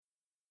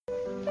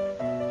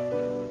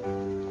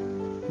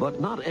But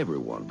not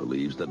everyone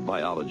believes that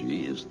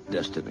biology is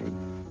destiny.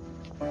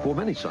 For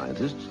many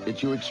scientists,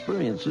 it's your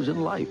experiences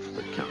in life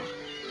that count.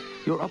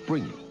 Your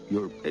upbringing,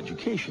 your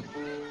education,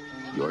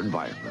 your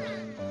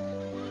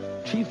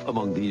environment. Chief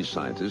among these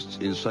scientists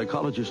is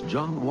psychologist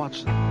John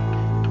Watson,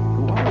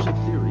 who offers a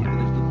theory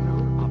that is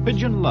the A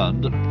pigeon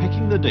learned that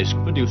pecking the disc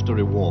produced a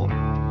reward.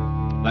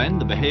 Then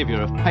the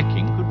behaviour of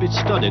pecking could be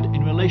studied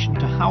in relation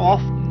to how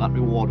often that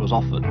reward was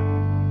offered,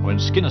 or in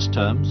Skinner's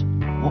terms,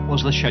 what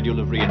was the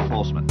schedule of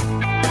reinforcement.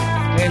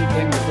 The main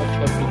thing is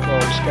what we call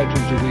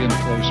schedules of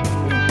reinforcement.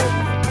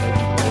 Reinforcement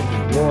is a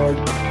reward,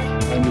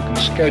 and you can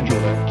schedule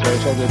it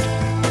so that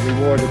the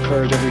reward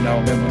occurs every now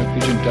and then when a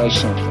pigeon does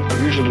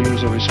something. Usually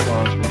is a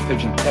response from a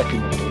pigeon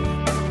pecking a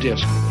little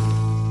disc.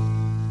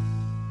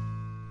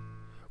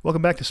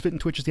 Welcome back to Spit and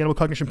Twitches, the Animal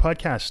Cognition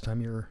Podcast.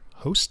 I'm your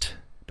host,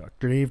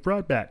 Dr. Dave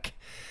Broadback. I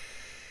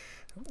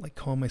don't like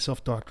calling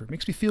myself doctor. It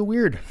makes me feel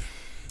weird.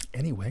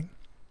 Anyway,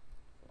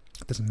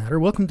 it doesn't matter.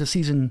 Welcome to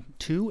Season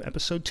 2,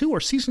 Episode 2, or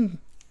Season...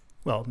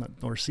 Well, not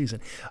or season.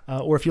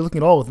 Or if you're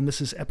looking at all of them, this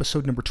is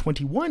episode number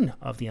 21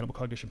 of the Animal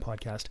Cognition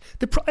Podcast.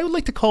 I would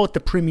like to call it the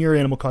premier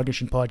Animal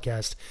Cognition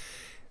Podcast.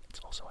 It's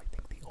also, I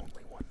think, the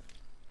only one.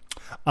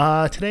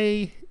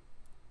 Today, I'm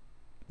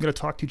going to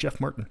talk to Jeff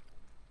Martin.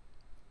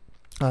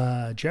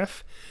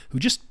 Jeff, who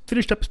just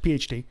finished up his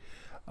PhD.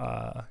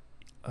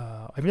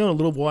 I've known a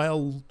little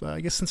while,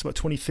 I guess since about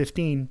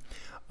 2015,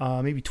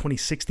 maybe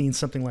 2016,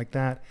 something like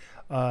that.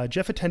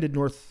 Jeff attended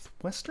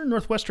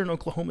Northwestern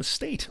Oklahoma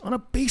State on a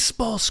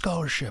baseball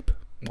scholarship.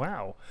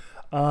 Wow.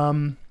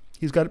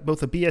 He's got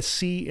both a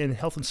BSc in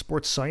Health and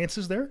Sports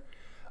Sciences there,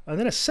 and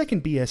then a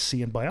second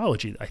BSc in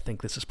Biology. I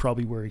think this is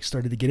probably where he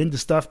started to get into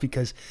stuff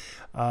because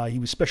he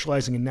was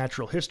specializing in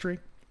natural history.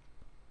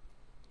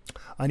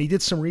 And he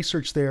did some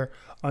research there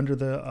under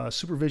the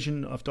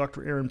supervision of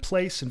Dr. Aaron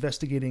Place,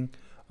 investigating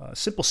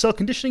simple cell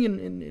conditioning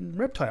in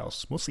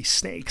reptiles, mostly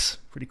snakes.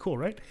 Pretty cool,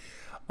 right?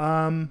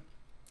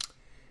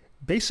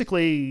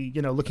 Basically,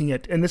 looking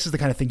at, and this is the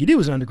kind of thing you do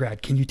as an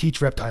undergrad, can you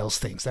teach reptiles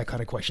things, that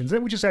kind of questions,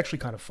 which is actually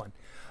kind of fun.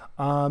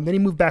 Then he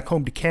moved back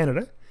home to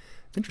Canada.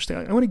 It's interesting.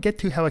 I want to get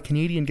to how a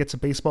Canadian gets a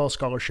baseball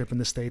scholarship in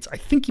the States. I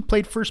think he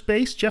played first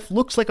base. Jeff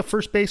looks like a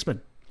first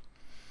baseman.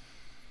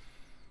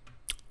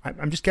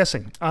 I'm just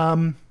guessing.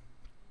 And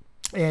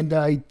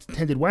I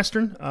attended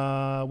Western,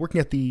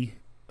 working at the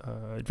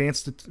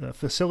advanced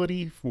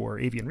facility for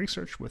avian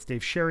research with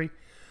Dave Sherry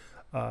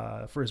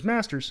for his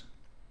master's.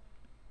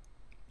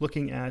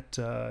 Looking at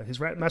his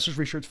master's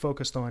research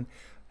focused on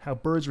how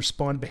birds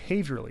respond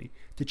behaviorally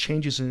to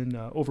changes in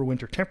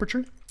overwinter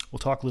temperature. We'll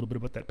talk a little bit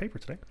about that paper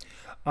today.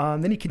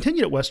 Then he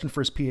continued at Western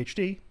for his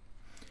PhD,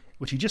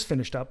 which he just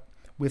finished up,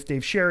 with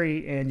Dave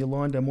Sherry and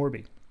Yolanda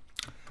Morby.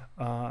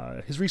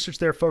 His research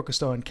there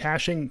focused on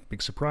caching,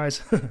 big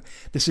surprise,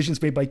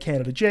 decisions made by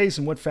Canada jays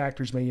and what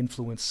factors may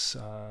influence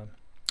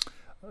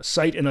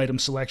site and item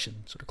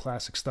selection, sort of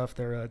classic stuff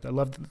there. I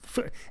love,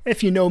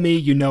 if you know me,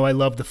 you know I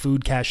love the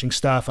food caching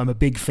stuff. I'm a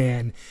big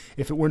fan.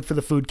 If it weren't for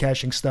the food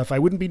caching stuff, I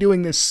wouldn't be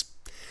doing this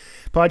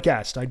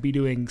podcast. I'd be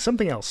doing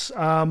something else.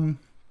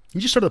 He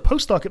just started a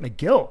postdoc at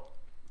McGill,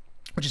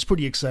 which is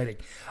pretty exciting.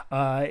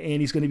 And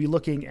he's going to be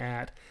looking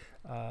at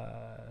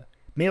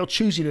male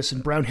choosiness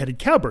in brown-headed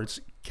cowbirds.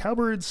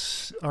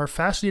 Cowbirds are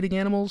fascinating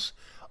animals.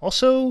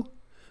 Also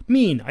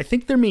mean. I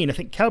think they're mean. I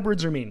think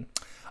cowbirds are mean.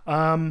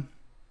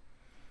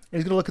 And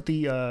he's going to look at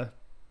the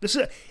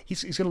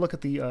he's going to look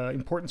at the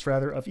importance,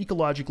 rather, of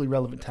ecologically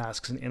relevant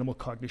tasks in animal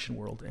cognition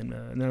world and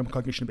animal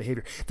cognition and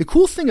behavior. The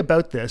cool thing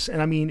about this,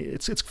 and I mean,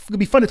 it's going to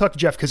be fun to talk to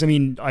Jeff because I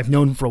mean I've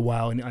known him for a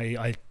while, and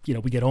I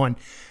we get on,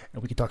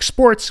 and we can talk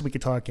sports, we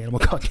can talk animal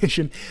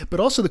cognition, but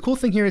also the cool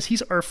thing here is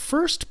he's our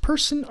first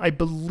person, I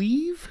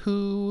believe,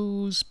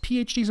 whose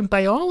PhD's in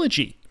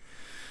biology.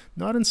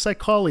 Not in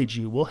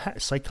psychology.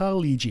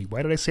 Psychology.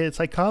 Why did I say it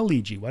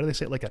psychology? Why did I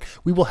say it like that?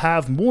 We will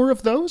have more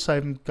of those.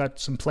 I've got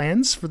some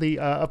plans for the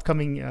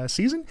upcoming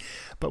season,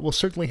 but we'll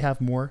certainly have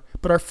more.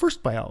 But our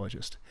first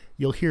biologist,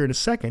 you'll hear in a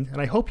second,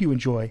 and I hope you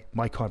enjoy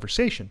my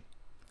conversation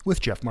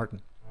with Jeff Martin.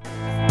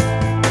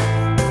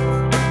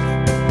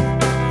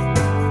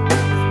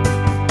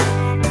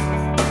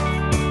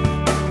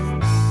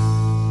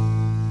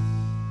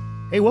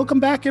 Hey, welcome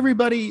back,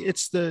 everybody.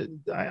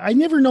 I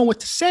never know what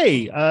to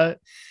say.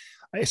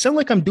 I sound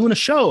like I'm doing a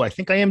show. I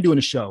think I am doing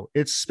a show.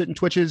 It's Spit and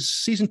Twitches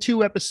Season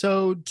 2,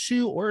 Episode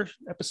 2, or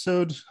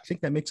Episode, I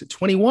think that makes it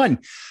 21.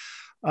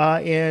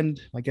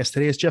 And my guest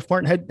today is Jeff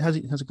Martin. How's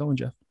it going,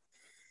 Jeff?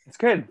 It's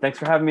good. Thanks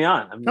for having me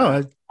on.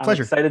 Pleasure.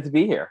 I'm excited to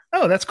be here.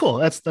 Oh, that's cool.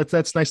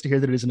 That's nice to hear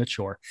that it isn't a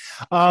chore.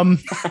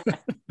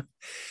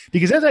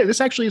 Because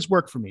this actually is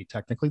work for me,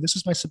 technically. This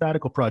is my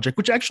sabbatical project,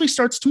 which actually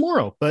starts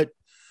tomorrow, but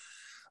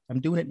I'm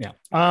doing it now.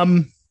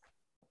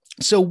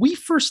 So we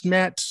first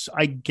met,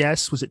 I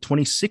guess, was it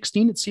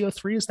 2016 at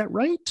CO3? Is that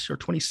right? Or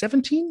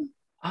 2017?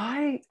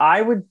 I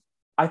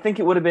think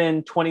it would have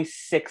been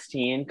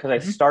 2016 because I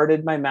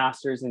started my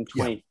master's in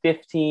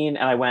 2015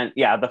 and I went,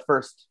 the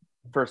first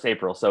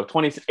April. So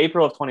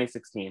April of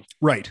 2016.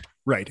 Right.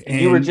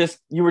 And you were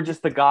just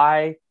the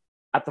guy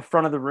at the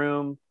front of the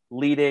room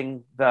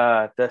leading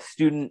the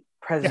student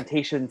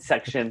presentation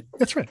section.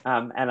 That's right.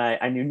 And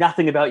I knew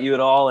nothing about you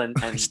at all. And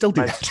I still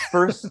do my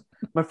that.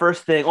 my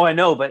first thing, I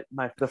know, but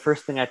the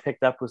first thing I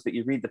picked up was that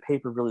you read the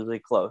paper really, really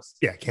close.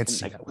 Yeah, I can't And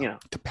see like, that. you know,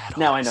 The bad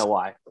now I eyes. know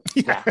why.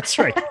 Yeah, that's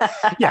right.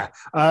 Yeah.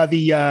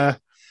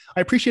 I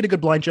appreciate a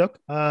good blind joke.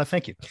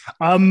 Thank you.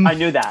 I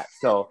knew that.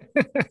 So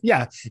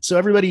Yeah. So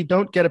everybody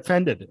don't get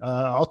offended.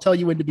 I'll tell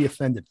you when to be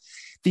offended.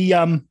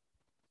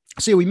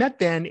 So we met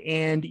then,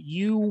 and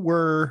you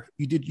were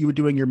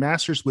doing your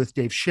master's with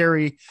Dave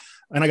Sherry,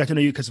 and I got to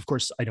know you because, of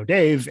course, I know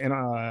Dave, and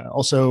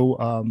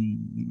also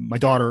my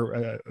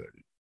daughter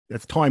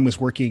at the time was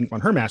working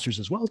on her master's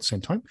as well at the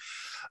same time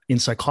in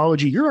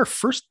psychology. You're our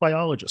first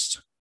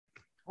biologist.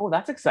 oh,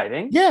 that's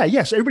exciting. Yeah.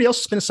 Yes. Everybody else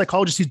has been a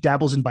psychologist who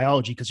dabbles in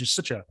biology because there's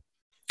such a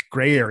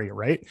gray area,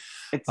 right?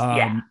 It's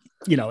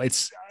You know,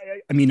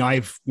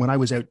 when I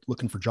was out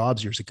looking for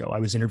jobs years ago, I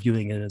was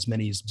interviewing in as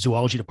many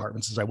zoology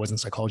departments as I was in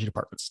psychology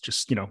departments.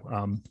 Just,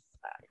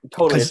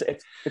 totally. 'cause-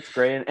 It's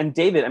great. And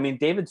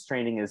David's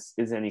training is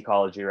in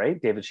ecology,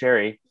 right? David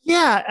Sherry.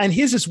 yeah. And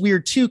his is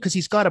weird too, because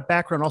he's got a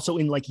background also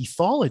in like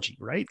ethology,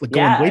 right? Like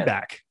Yeah. going way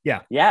back.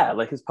 Yeah. Yeah.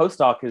 Like his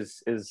postdoc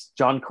is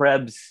John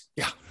Krebs.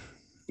 Yeah.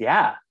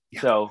 Yeah.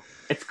 Yeah. So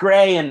it's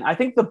gray. And I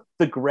think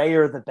the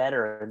grayer, the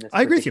better in this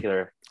I agree with you.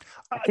 particular.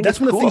 I think That's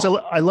it's one of the things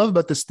cool. I love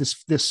about this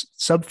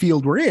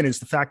subfield we're in is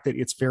the fact that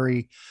it's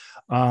very,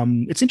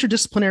 it's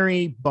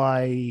interdisciplinary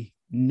by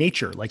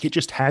nature. Like it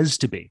just has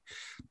to be.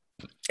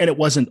 And it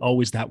wasn't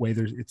always that way.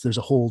 There's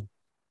a whole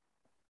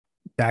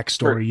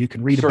backstory you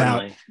can read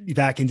Certainly. about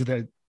back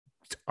into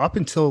up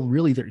until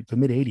really the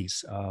mid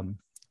 80s.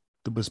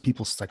 There was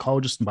people,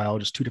 psychologists and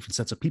biologists, two different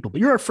sets of people, but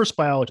you're our first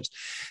biologist.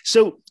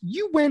 So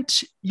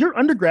your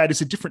undergrad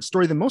is a different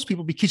story than most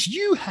people because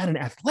you had an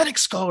athletic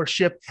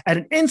scholarship at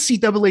an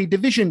NCAA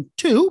Division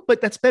II,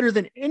 but that's better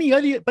than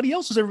anybody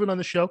else who's ever been on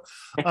the show,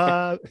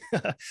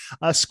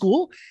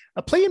 school,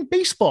 playing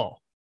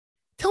baseball.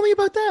 Tell me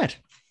about that.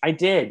 I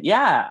did.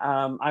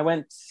 Yeah. I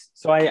went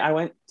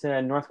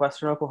to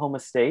Northwestern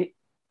Oklahoma State,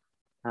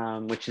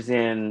 which is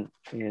in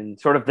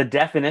sort of the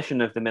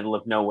definition of the middle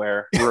of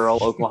nowhere, rural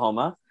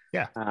Oklahoma.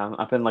 Yeah.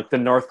 Up in like the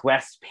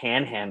Northwest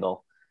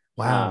Panhandle.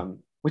 Wow.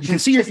 Which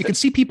you can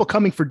see people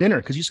coming for dinner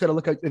because you just got to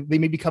look at, they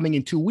may be coming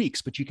in 2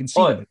 weeks, but you can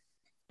see them.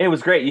 It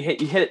was great.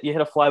 You hit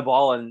a fly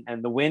ball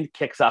and the wind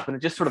kicks up and it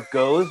just sort of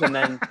goes and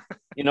then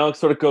it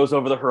sort of goes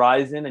over the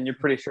horizon and you're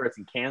pretty sure it's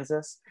in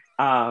Kansas.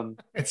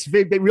 It's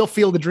big, real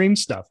field of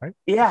dreams stuff, right?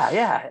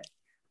 Yeah.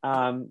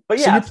 But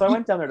yeah, so I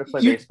went down there to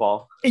play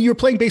baseball. And you were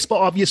playing baseball,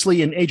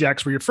 obviously, in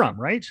Ajax, where you're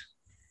from, right?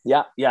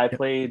 Yeah. I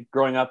played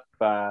growing up.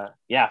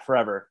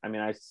 Forever. I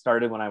mean, I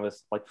started when I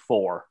was like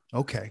 4.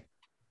 Okay.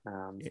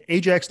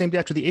 Ajax, named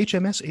after the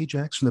HMS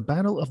Ajax from the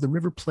Battle of the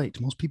River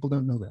Plate. Most people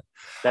don't know that.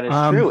 That is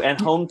true,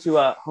 and home to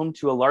a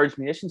large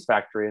munitions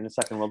factory in the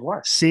Second World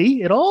War.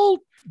 See,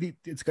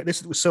 it's got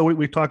this. So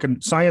we're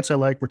talking science.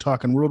 We're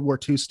talking World War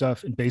II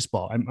stuff and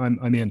baseball.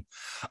 I'm in.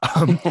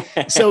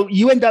 So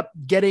you end up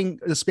getting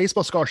this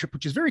baseball scholarship,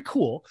 which is very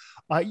cool.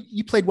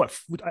 You played what?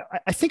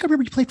 I think I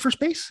remember you played first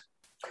base.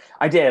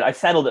 I did. I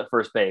settled at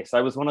first base.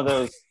 I was one of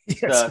those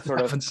yes, sort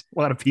of a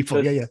lot of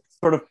people. Yeah.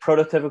 Sort of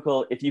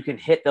prototypical. If you can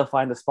hit, they'll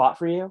find a spot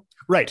for you.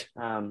 Right.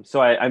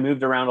 So I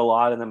moved around a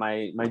lot, and then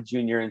my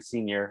junior and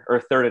senior,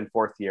 or third and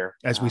fourth year,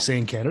 as we say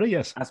in Canada,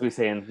 yes. As we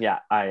say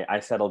I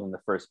settled in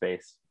the first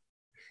base.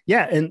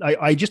 Yeah, and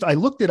I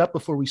looked it up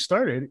before we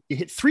started. It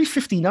hit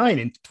 359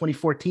 in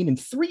 2014 and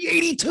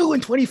 382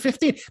 in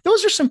 2015.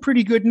 Those are some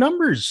pretty good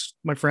numbers,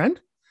 my friend.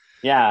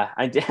 Yeah,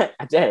 I did.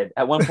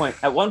 At one point,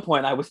 I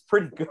was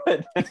pretty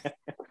good.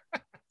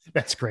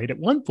 That's great. At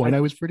one point, I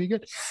was pretty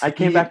good. I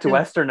came back to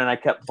Western and I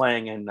kept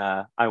playing, and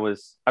I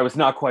was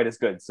not quite as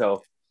good.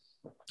 So,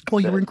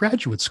 well, you were in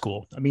graduate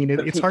school. I mean,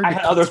 it's hard. I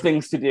had other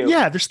things to do.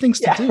 Yeah, there's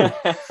things to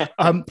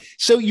do.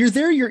 So you're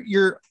there.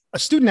 You're a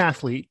student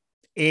athlete,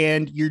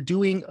 and you're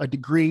doing a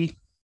degree.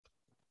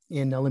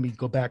 And now let me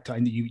go back to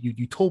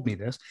you told me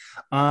this.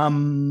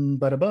 Scrolling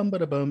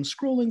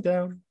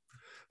down.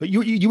 But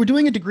you were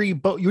doing a degree,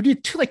 but you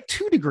did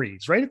two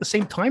degrees, right? At the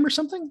same time or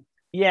something?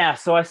 Yeah.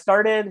 So I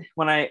started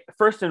when I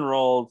first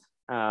enrolled.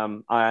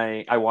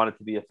 I wanted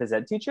to be a phys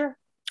ed teacher.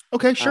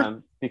 Okay,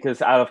 sure. Because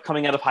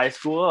coming out of high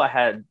school, I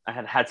had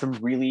some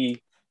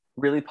really,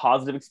 really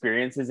positive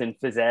experiences in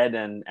phys ed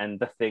and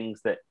the things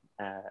that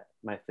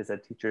my phys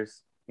ed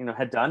teachers,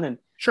 had done. And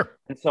sure.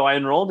 And so I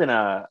enrolled in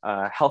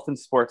a health and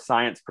sports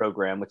science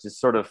program, which is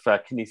sort of a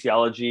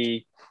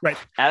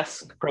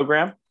kinesiology-esque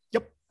program.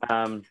 Yep.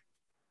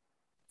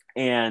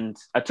 And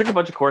I took a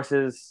bunch of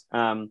courses,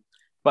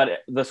 but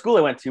the school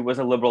I went to was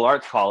a liberal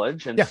arts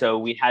college. And so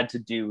we had to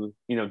do,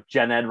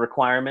 gen ed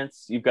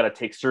requirements. You've got to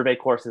take survey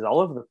courses all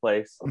over the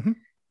place.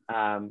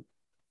 Mm-hmm.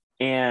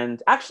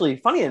 And actually,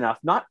 funny enough,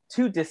 not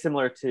too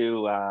dissimilar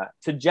to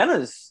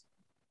Jenna's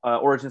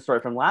origin story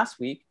from last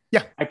week.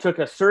 Yeah. I took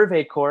a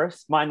survey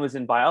course. Mine was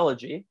in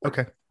biology.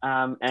 Okay.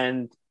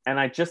 And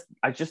I just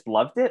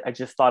loved it. I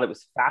just thought it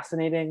was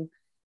fascinating.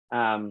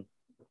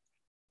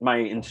 My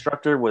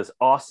instructor was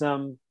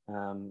awesome.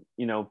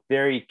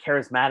 Very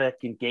charismatic,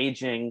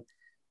 engaging,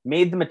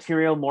 made the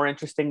material more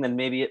interesting than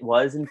maybe it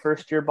was in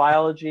first year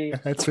biology.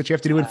 That's what you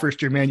have to do in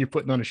first year, man. You're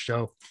putting on a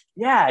show.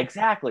 Yeah,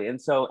 exactly. And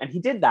he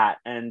did that.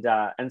 And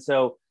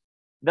so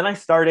then I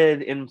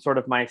started in sort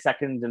of my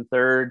second and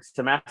third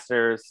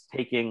semesters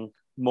taking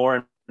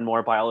more and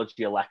more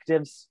biology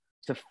electives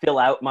to fill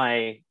out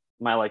my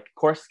like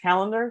course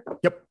calendar.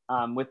 Yep.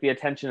 With the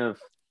intention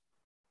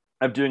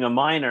of doing a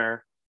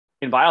minor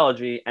in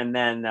biology. And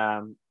then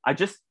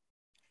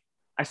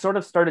I sort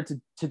of started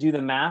to do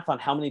the math on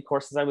how many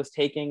courses I was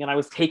taking, and I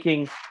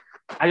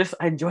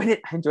enjoyed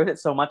it. I enjoyed it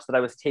so much that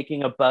I was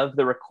taking above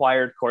the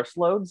required course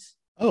loads.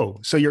 Oh,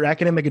 so your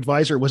academic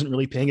advisor wasn't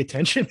really paying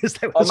attention? Is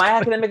that my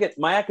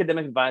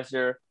academic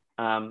advisor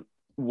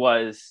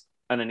was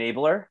an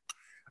enabler,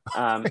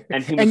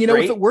 and he was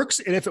great.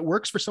 if it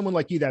works for someone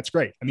like you, that's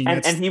great. I mean,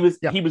 and he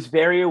was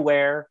very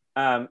aware,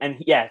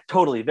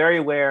 totally very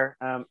aware.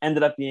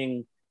 Ended up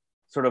being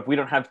sort of, we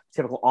don't have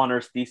typical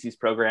honors thesis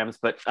programs,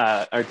 but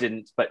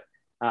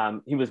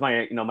he was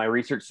my my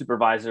research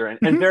supervisor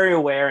and very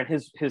aware. And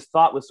his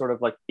thought was sort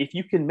of like, if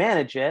you can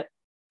manage it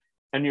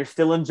and you're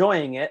still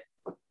enjoying it,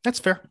 that's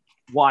fair.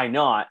 Why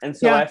not? And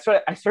so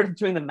I started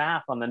doing the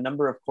math on the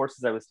number of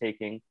courses I was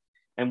taking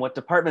and what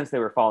departments they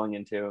were falling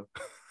into.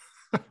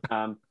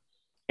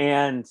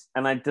 And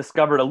I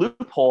discovered a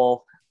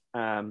loophole,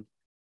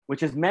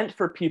 which is meant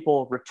for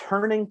people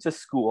returning to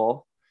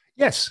school.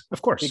 Yes,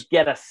 of course. To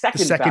get a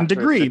second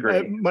degree.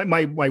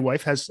 My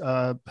wife has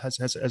a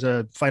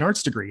fine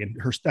arts degree, and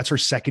that's her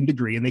second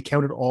degree, and they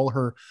counted all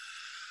her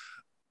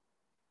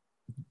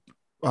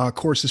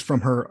courses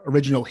from her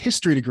original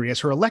history degree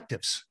as her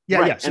electives. Yeah,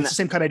 right. Yeah. So it's the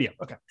same kind of idea.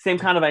 Okay. Same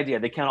kind of idea.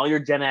 They count all your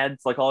gen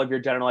eds, like all of your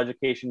general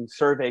education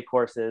survey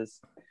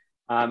courses.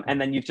 And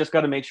then you've just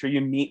got to make sure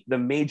you meet the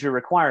major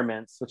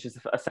requirements, which is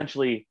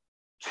essentially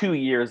 2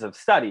 years of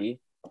study.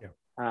 Yeah.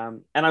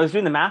 And I was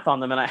doing the math on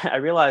them, and I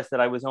realized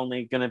that I was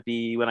only going to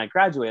be, when I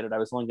graduated, I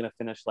was only going to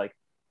finish like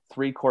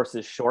 3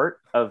 courses short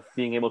of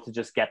being able to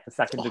just get the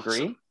second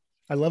degree.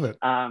 I love it.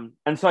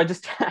 And so I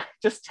just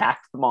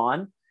tacked them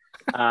on.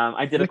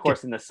 I did a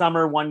course in the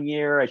summer 1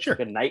 year. I took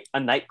a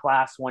night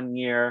class 1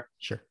 year.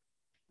 Sure.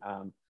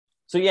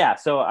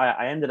 So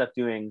I ended up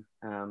doing,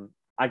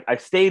 I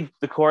stayed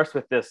the course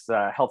with this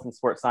health and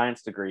sports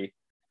science degree,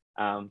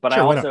 but I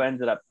also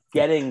ended up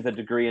getting the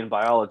degree in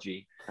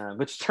biology,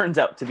 which turns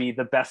out to be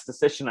the best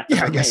decision I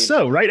ever made. Guess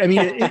so, right? I mean,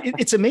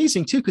 it's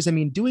amazing too, because I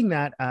mean, doing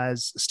that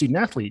as a student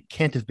athlete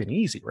can't have been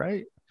easy,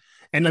 right?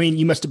 And I mean,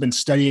 you must have been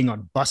studying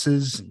on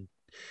buses.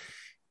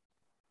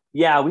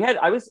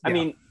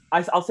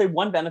 I'll say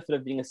one benefit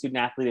of being a student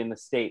athlete in the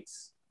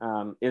States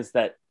is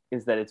that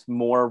it's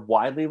more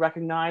widely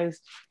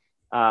recognized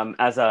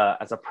as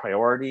a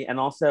priority. And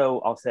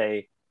also I'll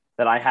say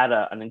that I had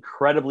an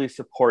incredibly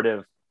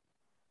supportive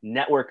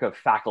network of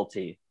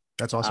faculty.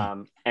 That's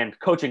awesome. And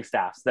coaching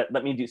staffs that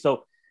let me do.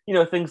 So,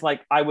 things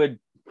like I wouldn't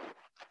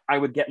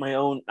get my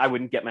own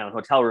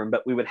hotel room,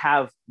 but we would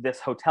have this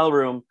hotel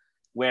room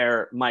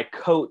where my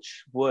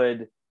coach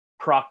would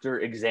proctor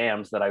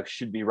exams that I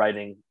should be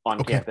writing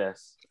on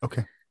campus.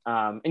 Okay.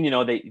 And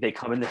they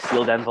come in the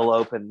sealed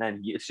envelope, and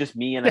then it's just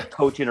me and a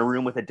coach in a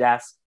room with a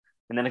desk,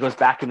 and then it goes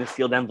back in the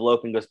sealed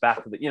envelope and goes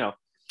back to the.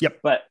 Yep.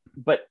 But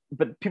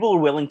people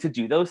were willing to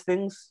do those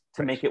things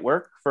to make it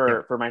work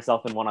for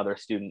myself and one other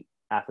student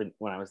athlete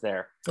when I was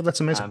there. Oh,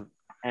 that's amazing.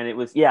 And it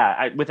was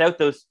without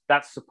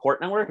that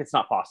support network, it's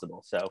not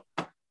possible. So,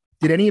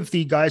 did any of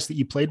the guys that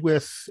you played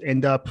with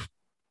end up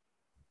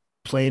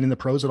playing in the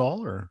pros at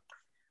all, or?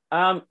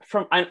 A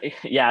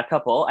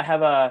couple. I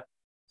have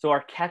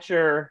our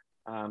catcher.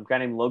 A guy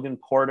named Logan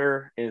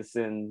Porter is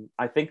in,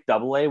 I think,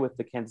 AA with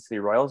the Kansas City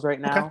Royals right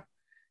now. Okay.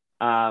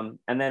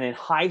 And then in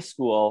high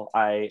school,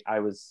 I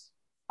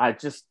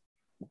just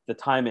the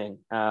timing.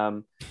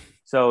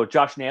 So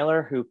Josh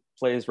Naylor, who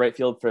plays right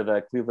field for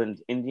the Cleveland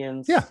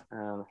Indians,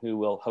 who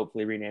will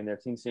hopefully rename their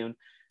team soon.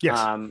 Yes.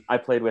 I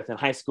played with in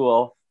high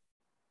school,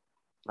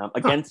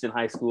 in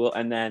high school.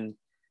 And then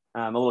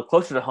a little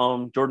closer to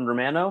home, Jordan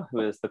Romano,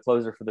 who is the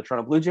closer for the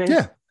Toronto Blue Jays.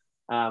 Yeah.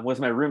 Was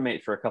my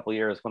roommate for a couple of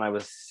years when I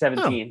was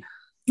 17.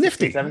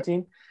 Nifty.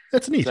 17.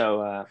 That's neat.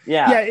 So,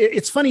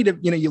 it's funny to,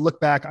 you look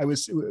back. I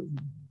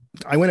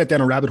went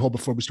down a rabbit hole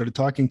before we started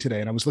talking today,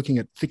 and I was thinking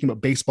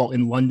about baseball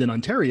in London,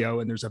 Ontario.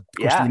 And there's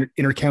the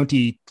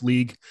inter-county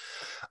league,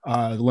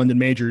 the London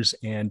Majors.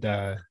 And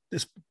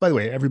this, by the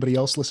way, everybody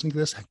else listening to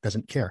this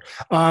doesn't care.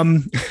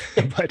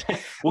 But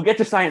we'll get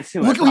to science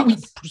soon.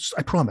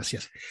 I promise.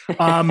 Yes.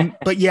 And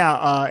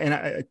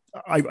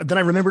I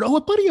remembered,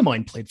 a buddy of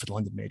mine played for the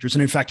London Majors.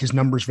 And in fact, his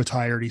number's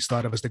retired. He's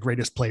thought of as the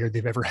greatest player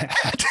they've ever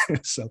had.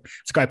 So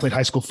this guy I played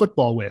high school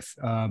football with.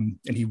 And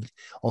he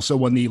also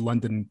won the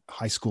London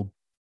high school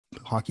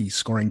hockey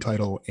scoring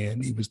title.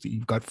 And he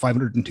got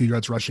 502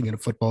 yards rushing in a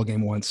football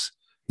game once.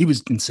 He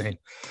was insane.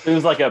 It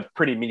was like a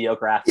pretty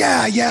mediocre athlete.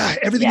 Yeah.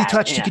 Everything he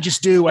touched, he could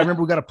just do. I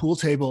remember we got a pool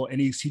table, and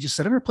he just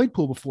said, "I've never played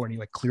pool before." And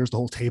he clears the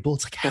whole table.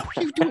 It's like, how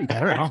are you doing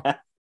that? I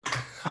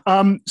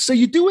don't know. So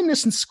you're doing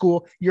this in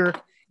school. You're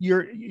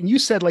you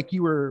said like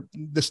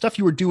the stuff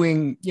you were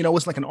doing,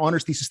 was like an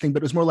honors thesis thing,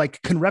 but it was more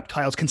like, can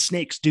reptiles, can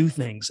snakes do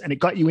things? And it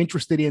got you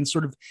interested in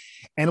sort of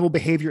animal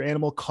behavior,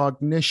 animal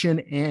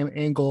cognition and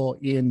angle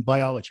in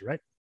biology, right?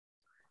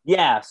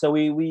 Yeah. So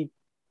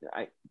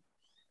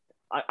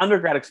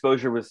undergrad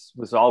exposure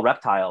was all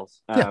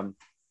reptiles.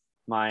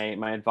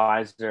 My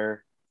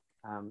advisor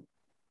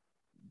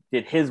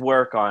did his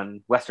work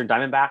on Western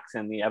diamondbacks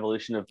and the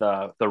evolution of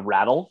the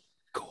rattle.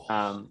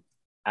 Cool.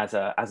 As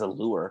a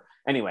lure.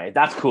 Anyway,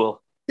 that's cool.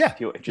 Yeah,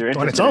 if you're interested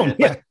on its own.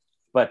 In it.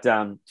 But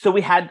so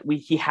he had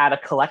a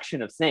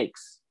collection of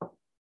snakes,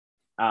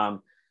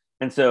 and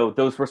so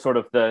those were sort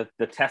of the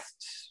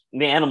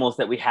animals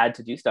that we had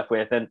to do stuff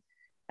with, and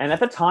at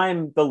the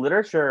time the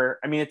literature,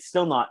 I mean, it's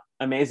still not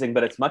amazing,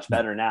 but it's much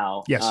better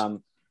now. Yes.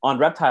 On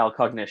reptile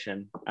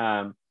cognition,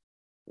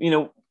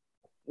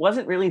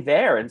 wasn't really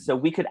there, and so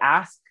we could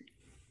ask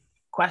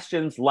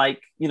questions like,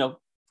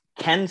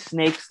 can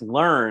snakes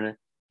learn?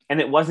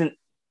 And it wasn't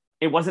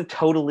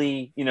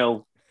totally,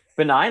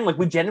 benign. Like,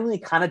 we genuinely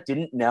kind of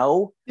didn't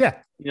know. Yeah.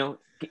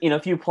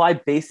 If you apply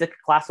basic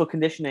classical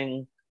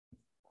conditioning,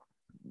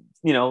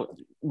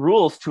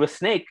 rules to a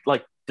snake,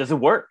 like, does it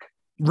work?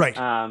 Right.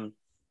 And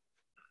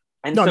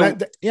no, so,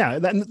 that's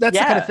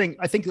the kind of thing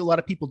I think a lot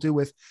of people do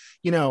with,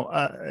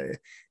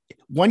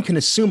 one can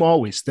assume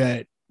always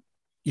that,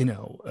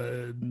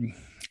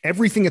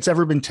 everything that's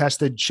ever been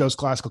tested shows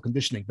classical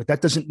conditioning, but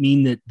that doesn't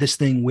mean that this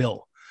thing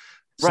will.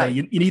 So right.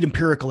 You need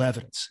empirical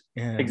evidence.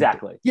 And,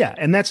 exactly. Yeah.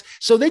 And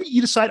so then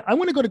you decide, I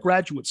want to go to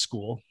graduate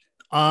school.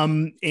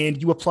 And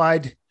you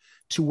applied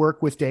to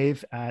work with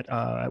Dave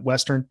at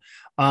Western.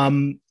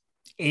 And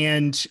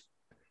did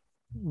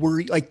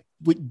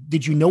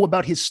you know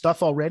about his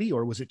stuff already,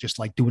 or was it just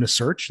like doing a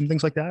search and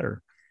things like that?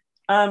 Or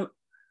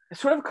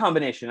sort of a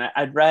combination.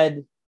 I'd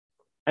read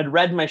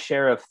my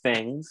share of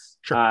things.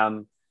 Sure.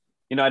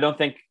 I don't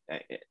think,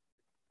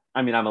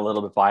 I'm a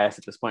little bit biased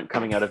at this point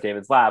coming out of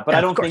David's lab, but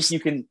I don't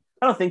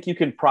think you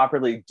can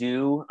properly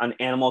do an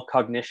animal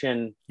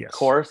cognition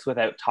course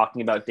without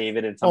talking about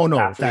David in some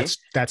capacity. No,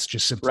 that's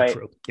just simply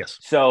true. Yes.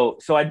 So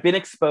I'd been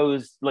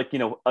exposed,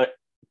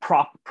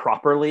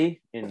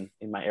 properly in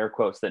my air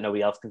quotes that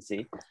nobody else can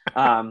see,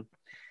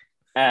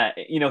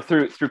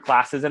 through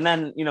classes, and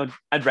then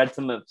I'd read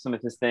some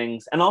of his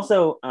things, and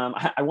also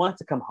I wanted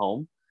to come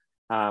home.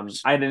 I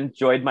had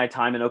enjoyed my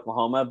time in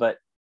Oklahoma, but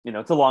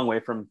it's a long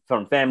way from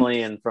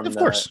family and from. Of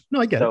course,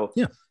 no, I get it.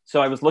 Yeah.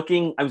 So I was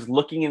looking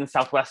in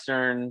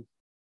southwestern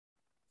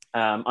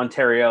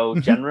Ontario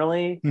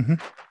generally,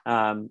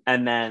 and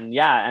then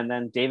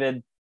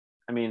David.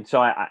 And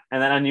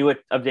then I knew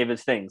of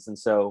David's things, and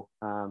so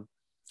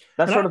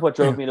that's sort of what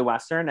drove me to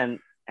Western, and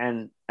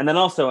then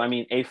also,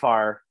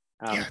 AFAR.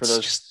 For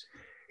those,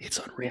 it's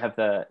unreal. We have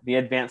the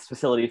advanced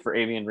facility for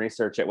avian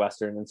research at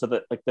Western, and so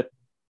the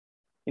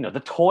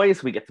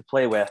toys we get to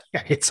play with,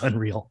 it's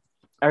unreal,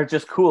 are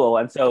just cool,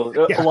 and so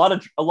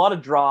a lot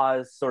of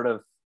draws sort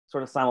of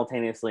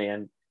simultaneously,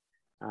 and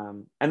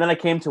then I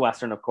came to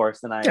Western, of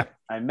course, and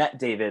I met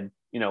David,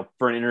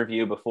 for an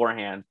interview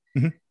beforehand,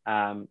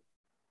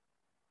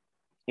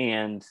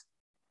 and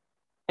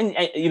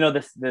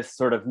this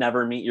sort of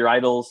never meet your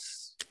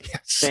idols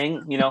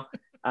thing,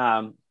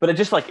 but it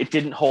just it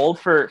didn't hold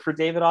for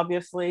David,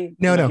 obviously.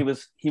 No.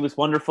 He was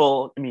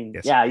wonderful.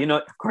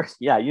 Of course.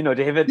 Yeah.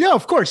 David. Yeah,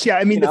 of course.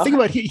 Yeah. The thing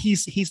about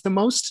he's the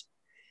most,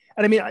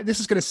 and this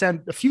is going to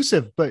sound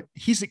effusive, but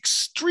he's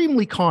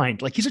extremely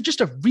kind. Like, he's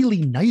just a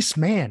really nice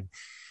man.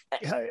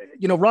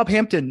 Rob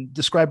Hampton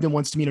described him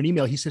once to me in an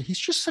email. He said, he's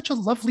just such a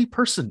lovely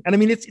person.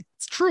 And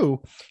it's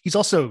true. He's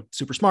also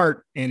super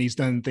smart, and he's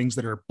done things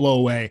that are blow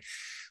away,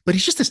 but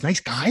he's just this nice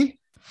guy.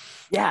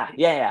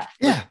 Yeah.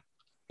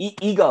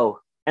 Ego.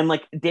 And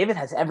David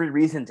has every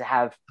reason to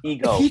have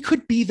ego. He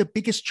could be the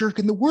biggest jerk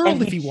in the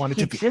world if he wanted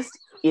to be. He just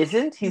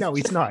isn't.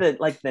 He's not.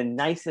 The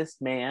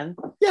nicest man.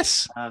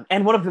 Yes.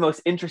 And one of the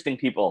most interesting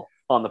people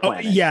on the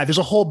planet. There's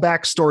a whole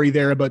backstory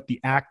there about the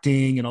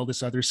acting and all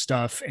this other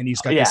stuff. And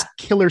he's got this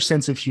killer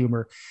sense of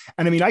humor.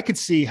 And I could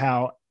see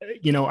how,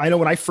 I know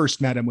when I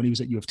first met him when he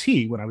was at U of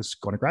T, when I was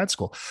going to grad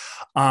school,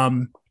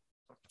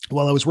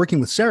 while I was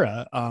working with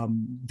Sarah,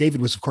 David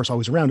was, of course,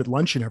 always around at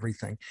lunch and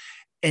everything.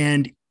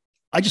 And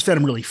I just found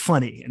him really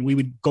funny, and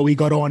we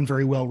got on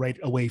very well right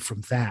away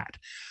from that.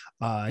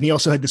 And he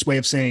also had this way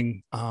of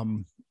saying,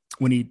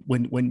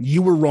 when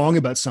you were wrong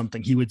about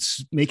something, he would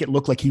make it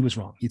look like he was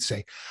wrong. He'd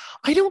say,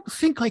 I don't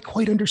think I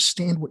quite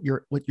understand what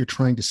you're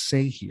trying to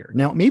say here.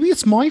 Now, maybe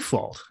it's my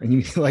fault. And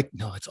you'd be like,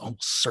 no, it's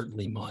almost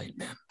certainly mine,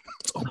 man.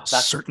 It's almost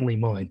certainly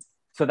mine.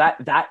 So that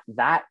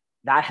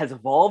has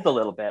evolved a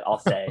little bit, I'll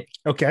say.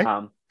 Okay.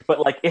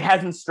 But it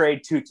hasn't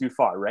strayed too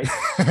far, right?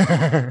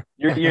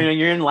 You're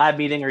in a lab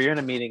meeting, or you're in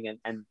a meeting,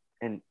 and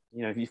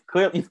you've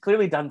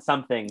clearly done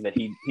something that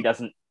he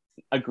doesn't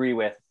agree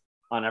with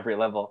on every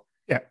level.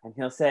 Yeah. And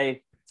he'll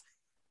say,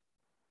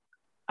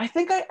 I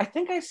think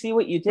I see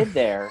what you did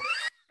there.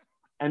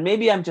 And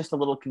maybe I'm just a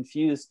little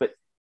confused, but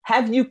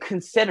have you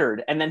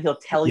considered? And then he'll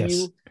tell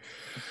you,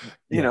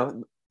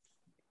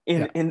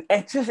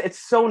 it's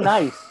so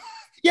nice.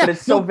 Yeah, but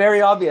it's so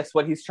very obvious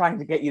what he's trying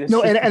to get you to.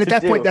 No, and at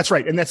that do. point, that's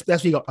right, and that's when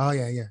you go, oh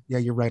yeah,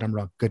 you're right, I'm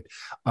wrong. Good.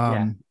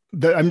 I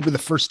remember the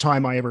first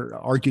time I ever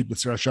argued with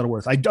Sarah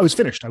Shuttleworth. I was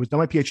finished. I was done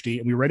my PhD,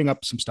 and we were writing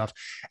up some stuff,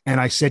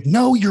 and I said,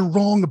 "No, you're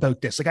wrong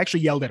about this." Like, I actually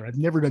yelled at her. I've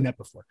never done that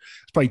before.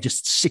 It's probably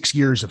just 6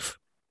 years of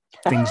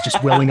things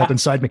just welling up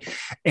inside me,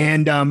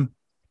 and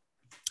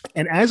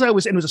as I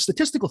was, and it was a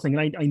statistical thing,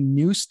 and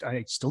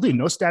I still do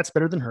know stats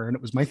better than her, and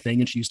it was my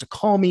thing. And she used to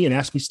call me and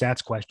ask me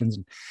stats questions,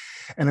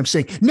 and I'm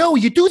saying, "No,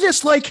 you do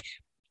this like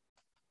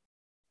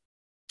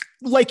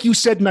you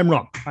said, and I'm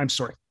wrong. I'm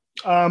sorry."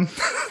 So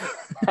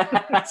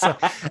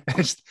I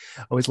just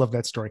always love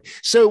that story.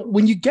 So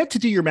when you get to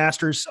do your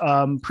master's,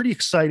 pretty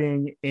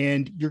exciting,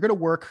 and you're going to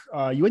work.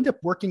 You end up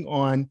working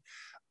on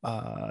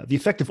the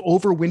effect of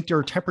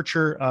overwinter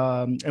temperature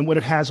and what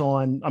it has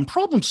on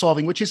problem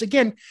solving, which is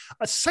again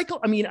a cycle.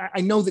 I mean,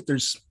 I know that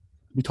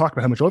we talked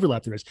about how much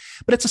overlap there is,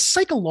 but it's a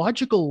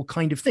psychological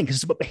kind of thing because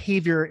it's about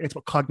behavior, it's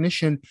about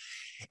cognition,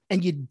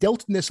 and you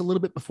dealt in this a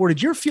little bit before.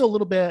 Did you ever feel a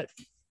little bit,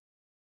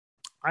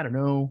 I don't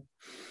know,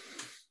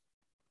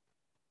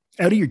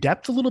 out of your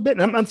depth a little bit?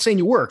 And I'm not saying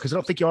you were, because I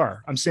don't think you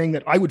are. I'm saying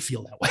that I would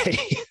feel that way.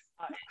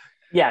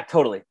 Yeah,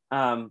 totally.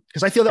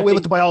 Because I feel that way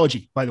with the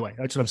biology, by the way.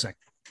 That's what I'm saying.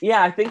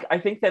 Yeah, I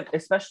think that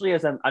especially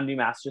as a new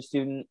master's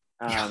student,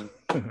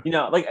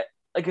 like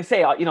I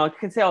say, I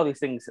can say all these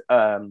things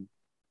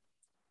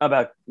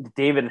about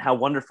David and how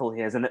wonderful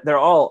he is, and they're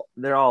all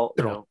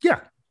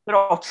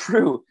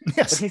true.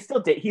 Yes,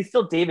 but he's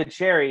still David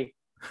Sherry.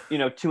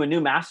 To a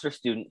new master's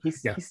student,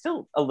 he's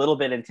still a little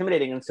bit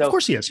intimidating, and so of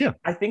course he is. Yeah,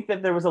 I think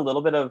that there was a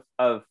little bit of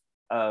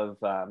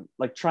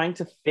like trying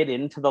to fit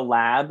into the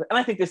lab, and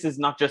I think this is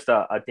not just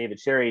a David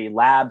Sherry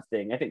lab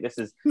thing. I think this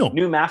is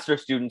new master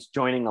students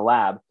joining the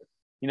lab.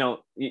 You're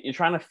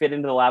trying to fit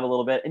into the lab a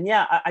little bit, and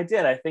I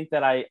did. I think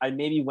that I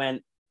maybe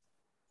went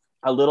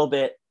a little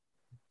bit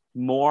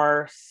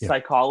more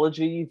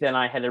psychology than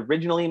I had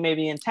originally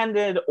maybe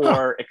intended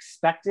or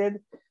expected.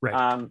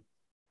 Right.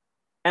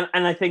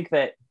 And I think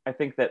that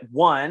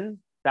one,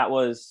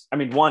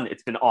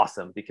 it's been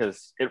awesome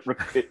because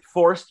it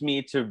forced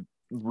me to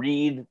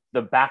read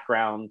the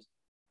background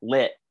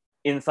lit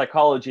in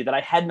psychology that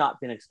I had not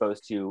been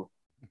exposed to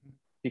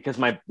because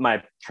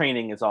my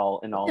training is all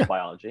in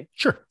biology.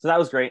 Sure. So that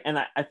was great. And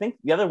I think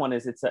the other one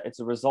is it's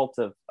a result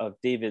of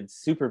David's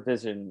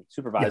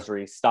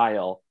supervisory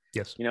style.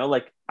 Yes.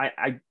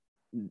 I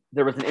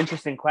there was an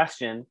interesting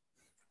question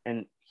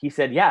and he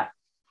said, yeah,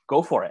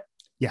 go for it.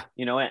 Yeah.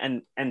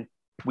 And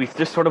we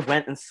just sort of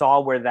went and saw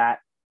where that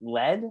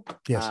led.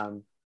 Yes.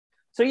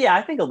 So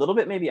I think a little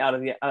bit maybe out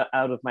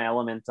of my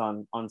element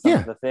on some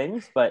of the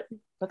things, but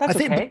that's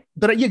okay.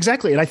 But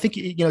exactly. And I think,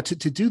 to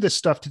do this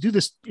stuff, to do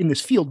this in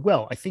this field,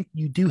 well, I think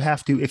you do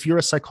have to, if you're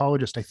a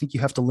psychologist, I think you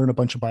have to learn a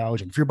bunch of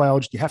biology. If you're a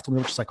biologist, you have to learn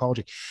a bunch of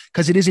psychology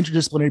because it is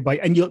interdisciplinary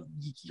and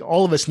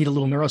all of us need a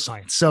little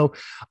neuroscience. So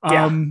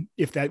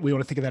if we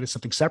want to think of that as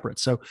something separate.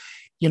 So,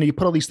 you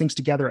put all these things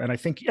together and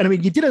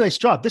you did a nice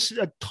job. This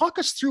talk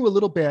us through a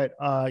little bit,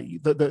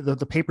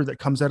 the paper that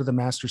comes out of the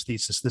master's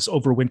thesis, this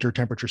overwinter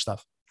temperature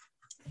stuff.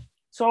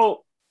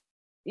 So,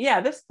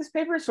 this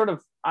paper is sort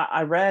of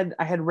I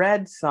had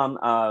read some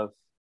of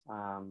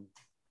Prof.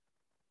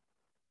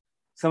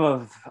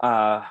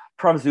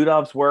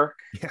 Zudov's work,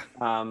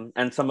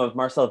 and some of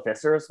Marcel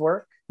Visser's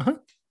work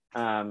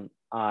on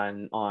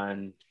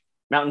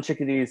mountain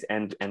chickadees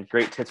and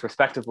great tits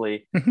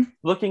respectively,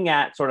 looking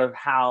at sort of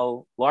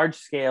how large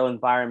scale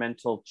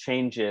environmental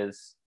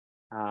changes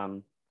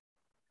can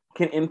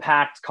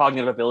impact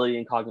cognitive ability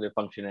and cognitive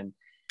function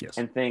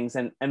and things.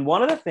 And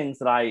one of the things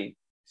that I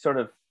sort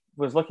of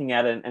was looking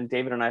at and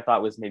David and I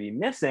thought was maybe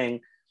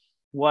missing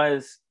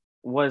was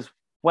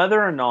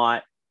whether or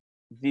not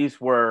these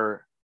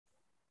were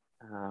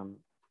the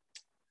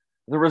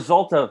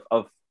result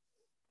of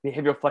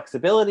behavioral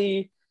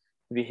flexibility,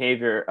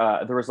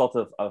 the result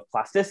of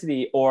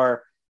plasticity,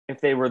 or if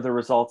they were the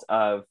result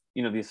of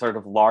these sort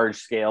of large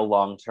scale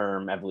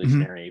long-term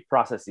evolutionary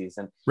processes.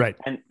 And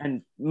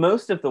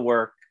most of the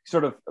work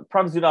sort of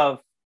Prof. Zudov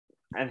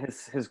and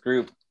his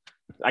group,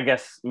 I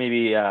guess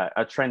maybe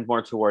a trend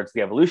more towards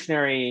the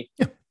evolutionary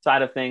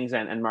side of things,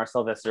 and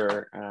Marcel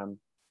Visser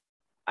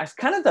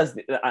kind of does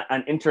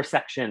an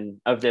intersection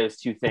of those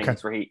two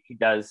things where he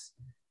does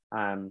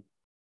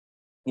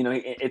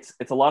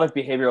it's a lot of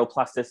behavioral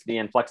plasticity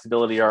and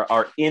flexibility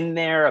are in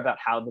there about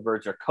how the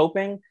birds are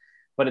coping,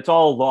 but it's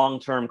all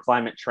long-term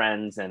climate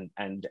trends and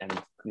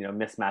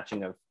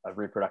mismatching of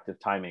reproductive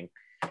timing.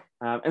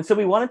 And so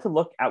we wanted to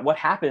look at what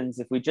happens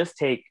if we just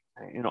take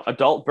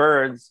adult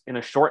birds in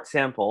a short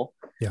sample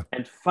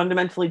and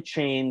fundamentally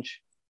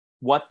change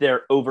what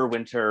their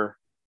overwinter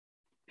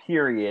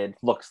period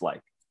looks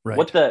like,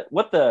 what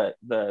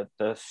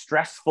the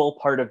stressful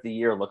part of the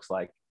year looks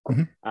like.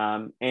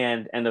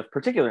 And of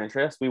particular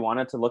interest, we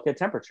wanted to look at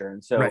temperature.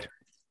 And so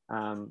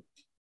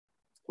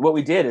what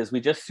we did is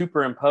we just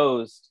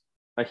superimposed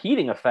a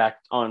heating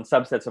effect on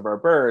subsets of our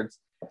birds.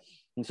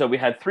 And so we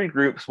had three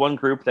groups, one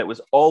group that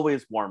was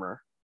always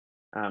warmer.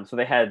 So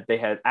they had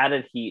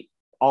added heat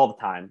all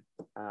the time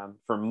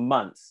for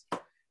months.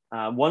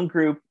 one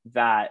group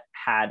that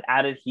had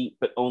added heat,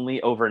 but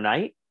only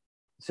overnight.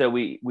 So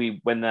we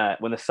when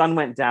the sun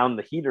went down,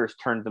 the heaters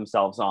turned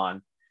themselves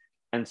on.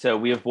 And so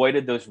we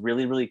avoided those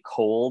really, really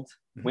cold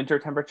winter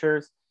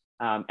temperatures.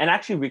 And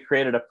actually we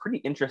created a pretty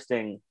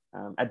interesting,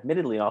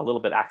 admittedly a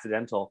little bit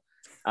accidental,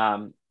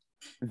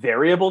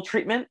 variable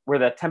treatment where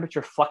the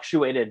temperature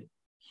fluctuated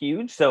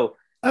huge. So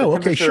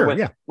when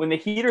the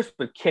heaters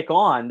would kick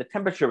on, the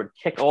temperature would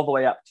kick all the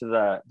way up to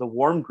the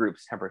warm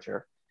group's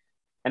temperature.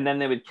 And then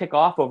they would kick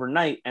off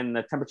overnight and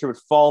the temperature would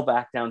fall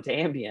back down to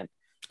ambient.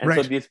 And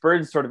so these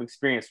birds sort of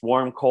experienced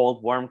warm,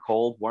 cold, warm,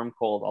 cold, warm,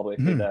 cold all the way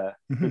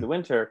through the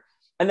winter.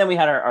 And then we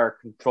had our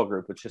control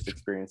group, which just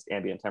experienced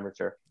ambient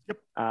temperature. Yep.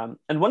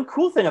 And one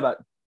cool thing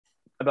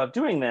about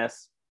doing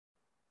this,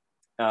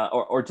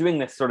 or doing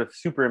this sort of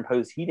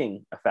superimposed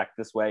heating effect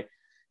this way,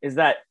 is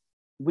that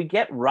we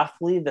get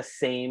roughly the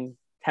same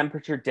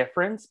temperature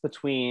difference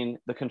between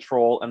the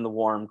control and the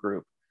warm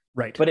group.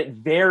 Right. But it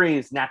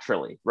varies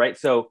naturally, right?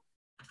 So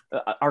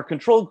our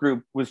control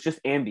group was just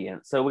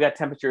ambient. So we got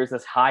temperatures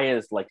as high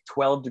as like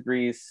 12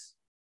 degrees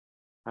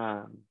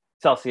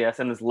Celsius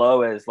and as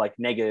low as like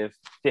negative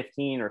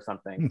 15 or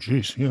something.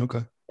 Geez, yeah,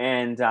 okay.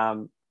 And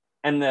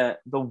the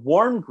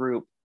warm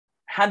group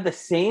had the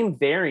same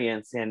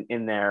variance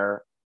in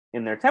their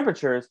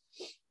temperatures,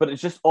 but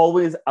it's just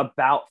always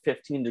about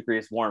 15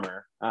 degrees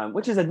warmer,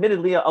 which is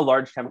admittedly a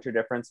large temperature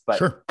difference. But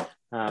sure.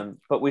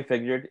 But we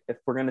figured if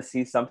we're going to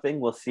see something,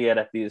 we'll see it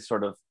at these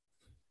sort of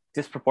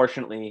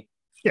disproportionately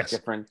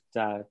different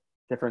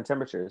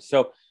temperatures.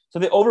 So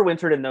they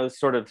overwintered in those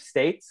sort of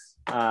states.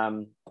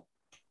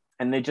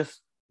 And they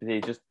just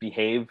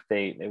behaved.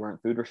 They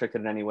weren't food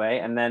restricted in any way.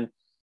 And then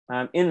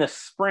in the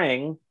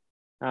spring,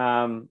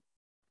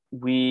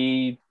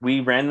 we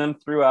ran them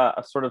through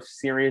a sort of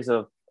series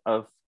of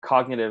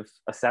cognitive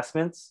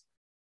assessments.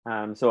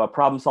 So a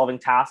problem solving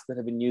task that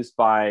had been used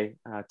by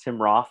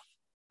Tim Roth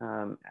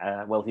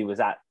while he was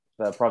at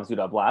the Province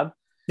UW lab.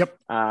 Yep.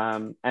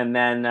 And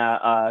then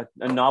a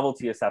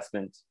novelty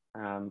assessment,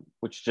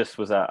 which just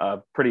was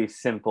a pretty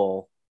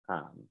simple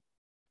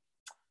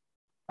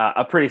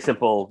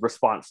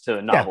response to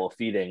a novel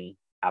feeding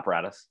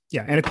apparatus.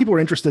 Yeah, and if people are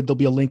interested, there'll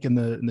be a link in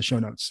the show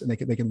notes, and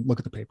they can look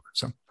at the paper.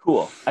 So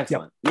cool,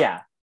 excellent,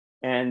 yeah.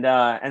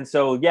 And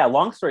so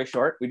long story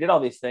short, we did all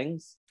these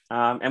things,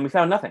 and we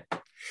found nothing.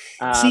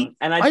 See,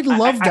 and I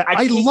love that.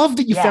 I love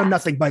that you found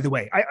nothing. By the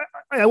way,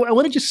 I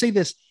want to just say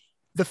this: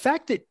 the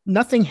fact that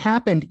nothing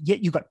happened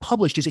yet you got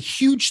published is a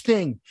huge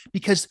thing,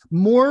 because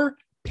more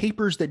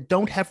papers that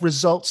don't have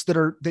results that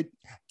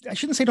I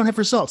shouldn't say don't have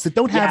results, that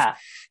don't have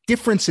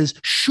differences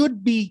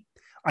should be,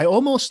 I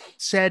almost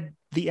said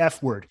the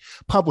F word,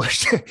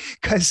 published,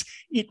 because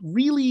it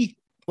really,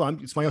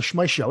 it's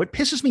my show. It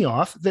pisses me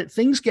off that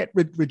things get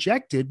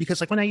rejected because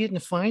like when I didn't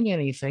find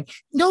anything.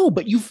 No,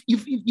 but you've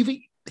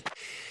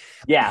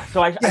yeah.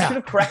 So I should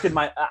have corrected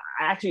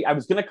I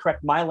was going to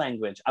correct my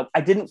language.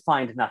 I didn't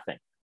find nothing.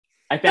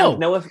 I found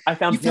no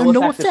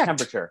effective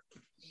temperature.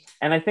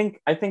 And I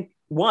think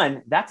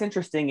one, that's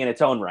interesting in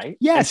its own right.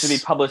 Yes. And to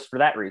be published for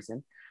that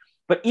reason.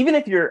 But even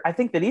if you're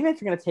going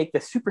to take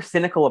the super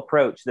cynical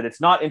approach that it's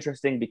not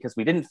interesting because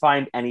we didn't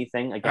find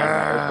anything, again,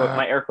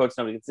 my air quotes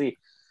nobody can see,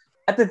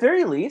 at the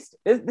very least,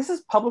 this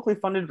is publicly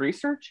funded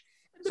research.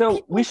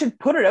 So we should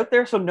put it out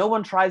there so no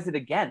one tries it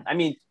again. I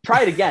mean,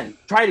 try it again.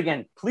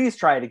 Please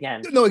try it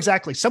again. No,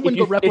 exactly. Someone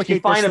go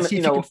replicate this and see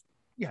if you can.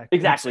 Yeah,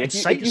 exactly. If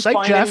you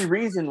find Jeff. any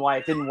reason why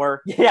it didn't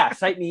work,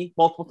 cite me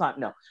multiple times.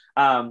 No.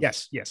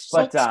 Yes.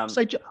 But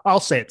I'll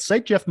say it.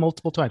 Cite Jeff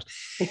multiple times.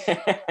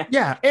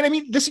 Yeah, and I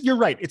mean, you're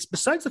right. It's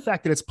besides the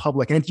fact that it's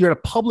public, and you're at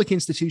a public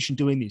institution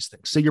doing these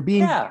things. So you're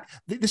being. Yeah.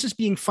 This is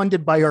being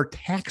funded by our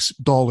tax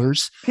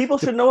dollars. People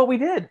should know what we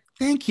did.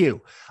 Thank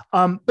you.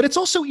 But it's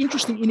also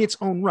interesting in its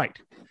own right.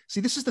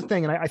 See, this is the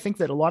thing, and I think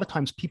that a lot of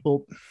times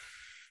people.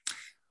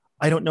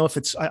 I don't know if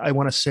it's. I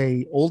want to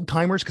say old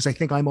timers because I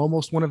think I'm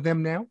almost one of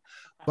them now.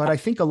 But I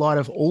think a lot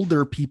of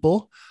older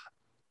people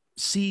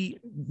see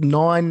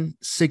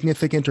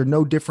non-significant or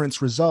no difference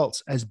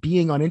results as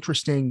being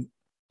uninteresting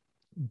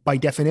by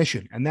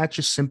definition. And that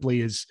just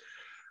simply is,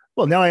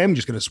 well, now I am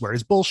just going to swear,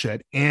 is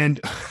bullshit. And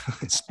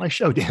it's my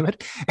show, damn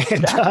it.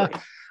 And,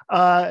 exactly.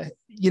 And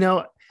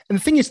the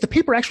thing is, the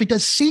paper actually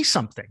does say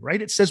something,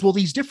 right? It says, well,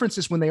 these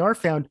differences when they are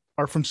found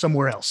are from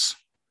somewhere else.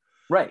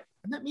 Right.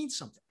 And that means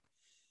something.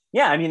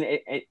 Yeah. I mean,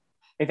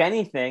 if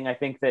anything, I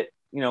think that,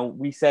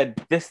 we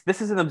said this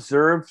is an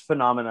observed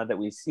phenomena that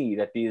we see,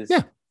 that these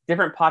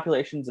different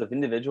populations of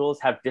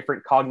individuals have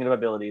different cognitive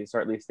abilities, or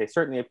at least they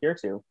certainly appear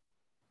to.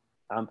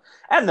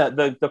 And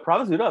the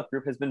Province UW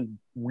group has been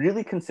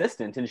really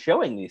consistent in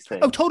showing these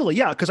things. Oh, totally.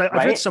 Yeah. Because I've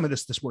read some of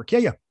this work.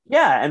 Yeah.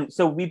 Yeah. And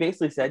so we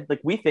basically said,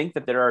 we think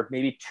that there are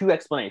maybe two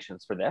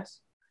explanations for this.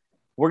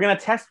 We're going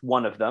to test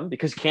one of them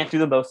because you can't do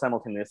them both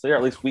simultaneously, or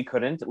at least we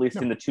couldn't, at least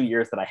in the 2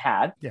 years that I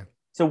had. Yeah.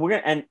 So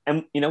we're going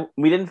to, and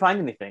we didn't find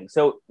anything.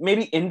 So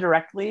maybe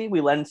indirectly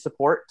we lend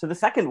support to the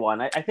second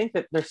one. I think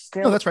that there's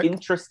still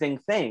interesting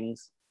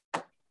things.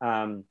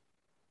 I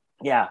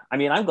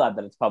mean, I'm glad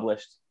that it's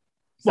published.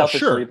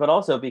 selfishly, but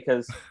also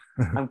because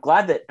I'm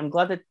glad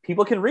that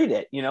people can read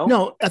it, you know?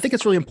 No, I think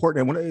it's really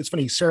important. And it's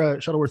funny, Sarah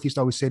Shuttleworth used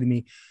to always say to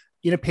me,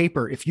 in a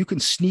paper, if you can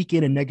sneak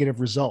in a negative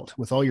result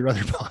with all your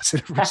other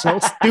positive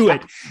results, do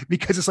it.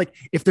 Because it's like,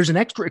 if there's an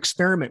extra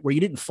experiment where you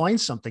didn't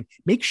find something,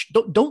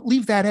 don't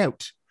leave that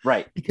out.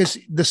 Right. Because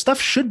the stuff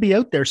should be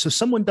out there, so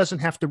someone doesn't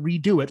have to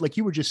redo it. Like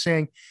you were just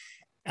saying,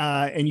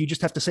 and you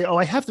just have to say, oh,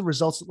 I have the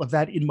results of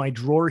that in my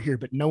drawer here,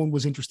 but no one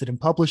was interested in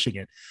publishing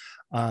it.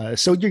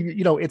 So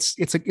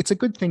it's a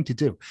good thing to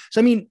do.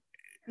 So, I mean,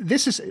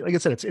 this is, like I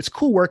said, it's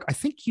cool work. I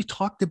think you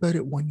talked about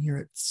it one year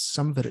at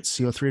some of it at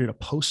CO3 at a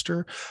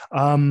poster.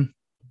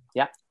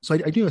 Yeah. So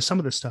I do some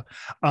of this stuff.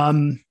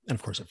 And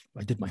of course,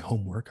 I did my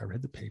homework. I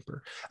read the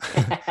paper.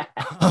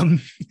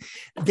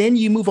 Then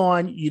you move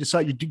on. You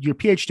decide you do your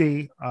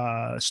PhD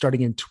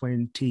starting in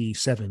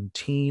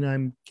 2017,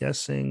 I'm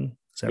guessing.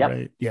 Is that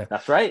right? Yeah.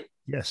 That's right.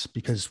 Yes,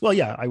 because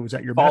I was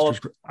at your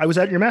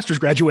master's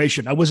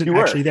graduation. I wasn't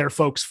actually there,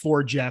 folks,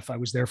 for Jeff. I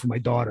was there for my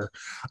daughter.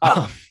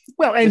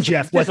 And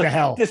Jeff, what the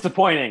hell?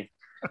 Disappointing.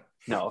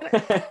 No.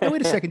 Now,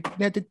 wait a second.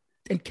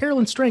 And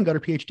Carolyn Strang got her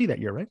PhD that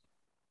year, right?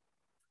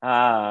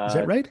 Is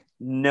that right?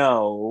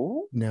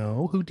 No.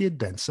 Who did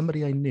then?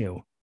 Somebody I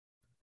knew.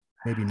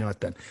 Maybe not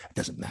then. It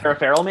doesn't matter. Sarah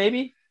Farrell,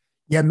 maybe?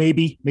 Yeah,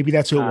 maybe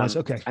that's who it was.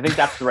 Okay. I think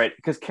that's right.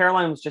 Because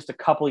Caroline was just a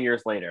couple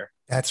years later.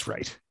 That's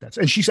right.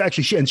 And she's going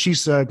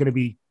to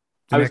be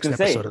the next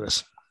episode of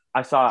this.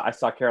 I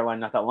saw Caroline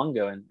not that long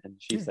ago, and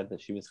she said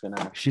that she's going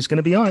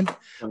to be on.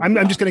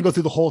 I'm just going to go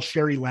through the whole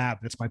Sherry lab.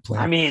 That's my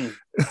plan. I mean,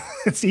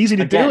 it's easy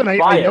to do. And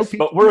I know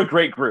people, but we're a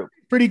great group.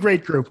 Pretty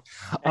great group.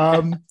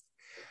 And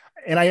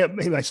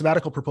my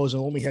sabbatical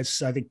proposal only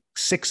has, I think,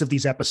 6 of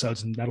these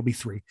episodes, and that'll be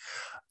 3.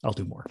 I'll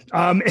do more.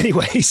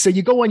 Anyway, so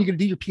you go on, you're going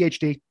to do your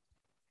PhD,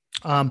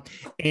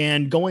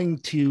 and going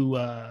to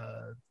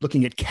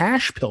looking at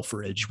cache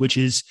pilferage, which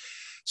is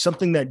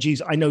something that,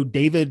 I know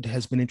David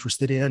has been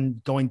interested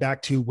in going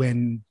back to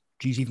when,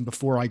 even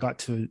before I got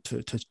to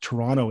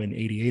Toronto in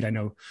 '88. I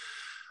know,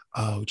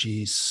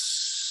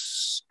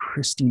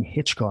 Christine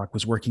Hitchcock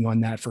was working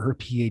on that for her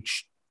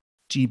PhD.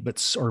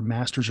 Or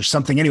master's or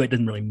something. Anyway, it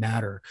doesn't really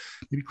matter.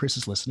 Maybe Chris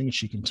is listening and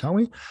she can tell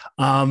me.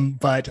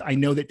 But I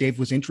know that Dave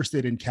was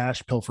interested in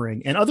cache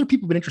pilfering, and other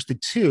people have been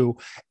interested too.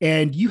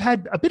 And you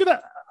had a bit of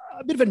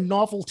a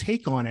novel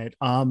take on it.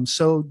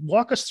 So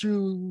walk us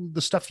through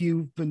the stuff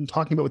you've been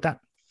talking about with that.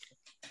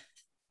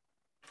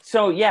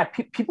 So yeah,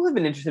 people have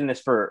been interested in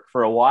this for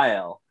a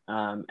while.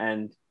 I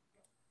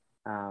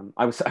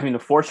was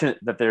fortunate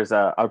that there's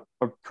a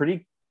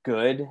pretty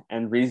good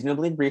and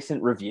reasonably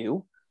recent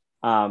review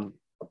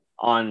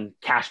on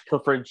cache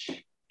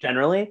pilferage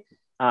generally.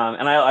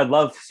 And I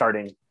love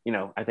starting,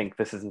 I think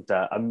this isn't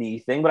a me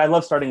thing, but I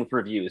love starting with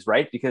reviews,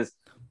 right? Because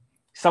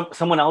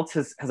someone else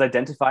has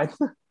identified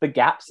the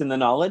gaps in the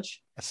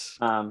knowledge. Yes.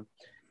 And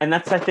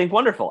that's, I think,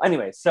 wonderful.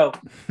 Anyway, so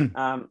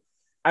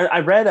I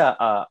read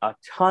a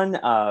ton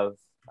of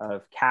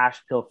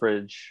cache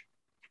pilferage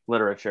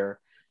literature.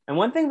 And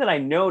one thing that I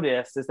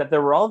noticed is that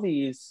there were all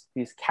these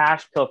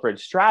cache pilferage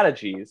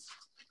strategies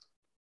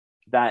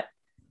that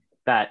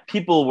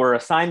people were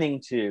assigning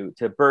to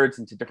birds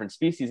and to different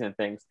species and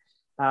things,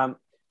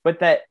 but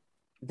that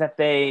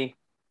they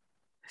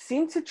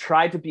seem to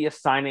try to be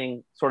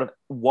assigning sort of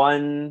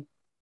one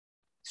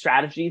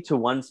strategy to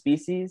one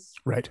species,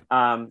 right?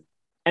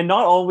 And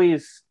not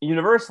always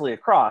universally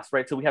across,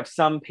 right? So we have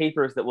some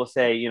papers that will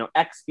say,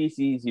 X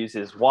species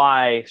uses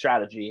Y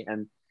strategy,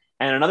 and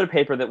another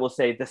paper that will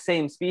say the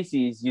same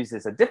species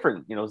uses a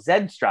different,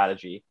 Z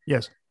strategy.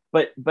 Yes,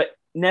 but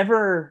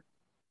never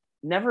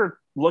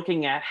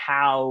looking at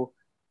how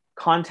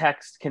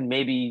context can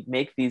maybe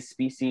make these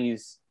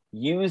species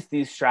use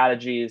these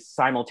strategies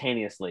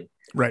simultaneously.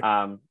 Right.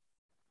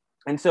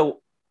 And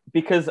so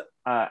because,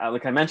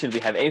 like I mentioned, we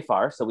have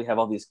AFAR, so we have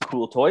all these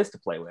cool toys to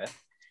play with.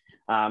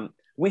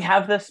 We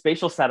have the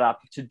spatial setup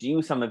to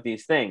do some of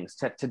these things,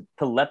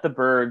 to let the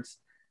birds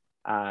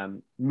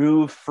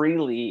move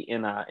freely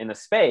in a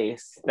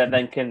space that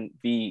then can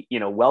be,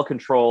 well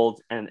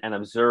controlled and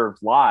observed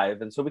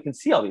live. And so we can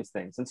see all these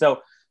things. And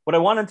so what I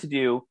wanted to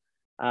do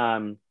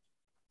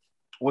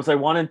was I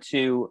wanted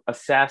to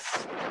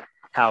assess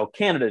how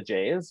Canada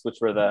jays, which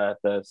were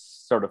the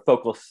sort of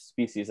focal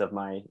species of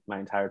my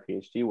entire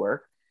PhD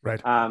work,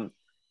 right,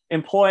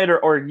 employed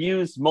or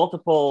used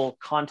multiple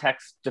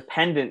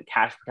context-dependent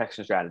cache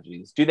protection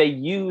strategies. Do they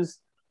use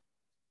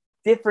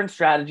different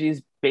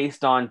strategies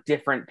based on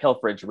different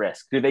pilferage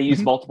risk? Do they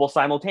use multiple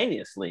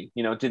simultaneously?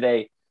 Do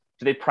they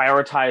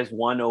prioritize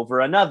one over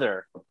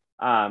another?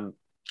 And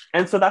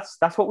so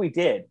that's what we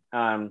did.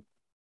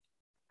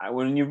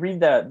 When you read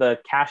the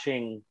cache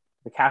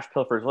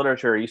pilferage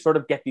literature, you sort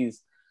of get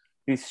these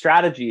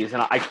strategies,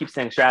 and I keep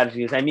saying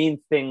strategies. I mean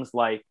things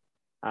like,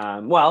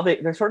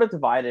 they're sort of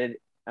divided.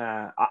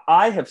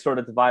 I have sort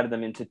of divided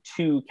them into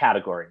 2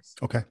 categories.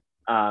 Okay.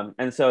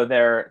 And so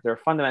they're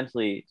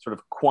fundamentally sort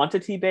of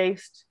quantity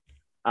based,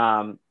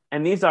 and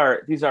these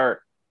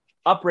are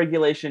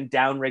upregulation,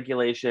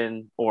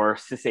 downregulation, or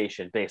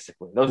cessation.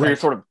 Basically, those are your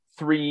sort of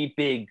 3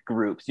 big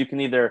groups. You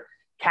can either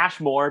cash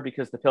more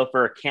because the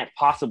pilferer can't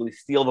possibly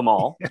steal them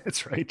all. Yeah,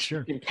 that's right.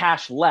 Sure. You can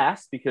cash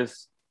less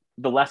because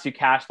the less you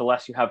cash, the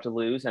less you have to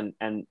lose. And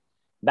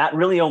that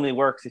really only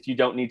works if you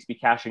don't need to be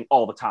cashing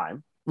all the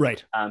time.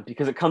 Right.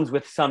 Because it comes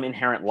with some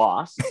inherent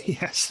loss.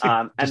 Yes.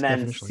 And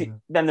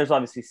then there's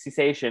obviously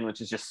cessation,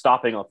 which is just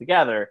stopping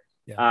altogether.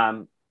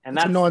 Yeah. And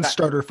that's a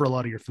non-starter for a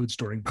lot of your food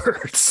storing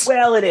birds.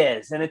 Well, it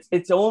is. And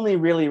it's only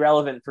really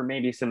relevant for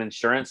maybe some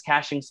insurance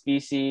cashing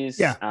species.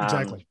 Yeah,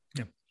 exactly.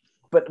 Yeah.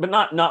 But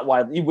not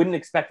widely. You wouldn't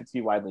expect it to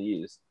be widely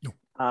used.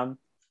 No.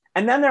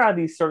 And then there are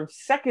these sort of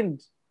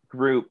second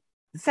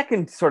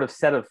sort of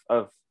set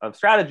of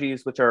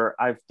strategies, which are,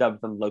 I've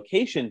dubbed them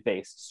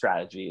location-based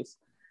strategies.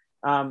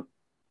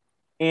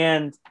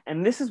 And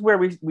this is where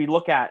we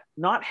look at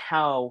not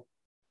how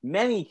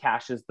many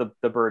caches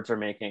the birds are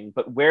making,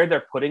 but where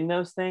they're putting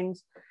those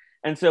things.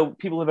 And so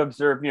people have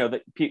observed,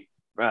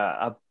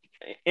 that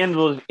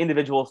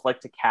individuals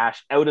like to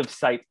cache out of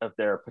sight of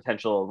their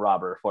potential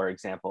robber, for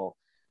example,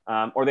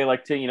 or they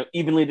like to,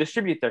 evenly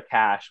distribute their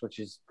cache, which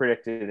is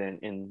predicted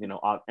in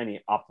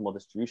any optimal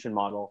distribution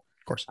model.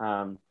 Of course.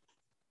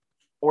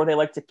 Or they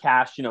like to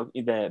cache,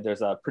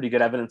 there's a pretty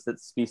good evidence that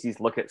species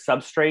look at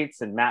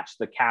substrates and match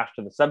the cache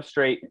to the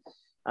substrate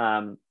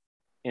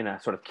in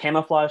a sort of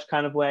camouflage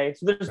kind of way.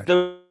 So there's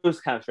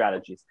those kind of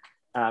strategies.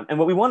 And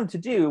what we wanted to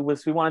do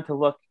was we wanted to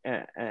look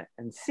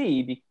and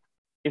see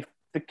if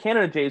the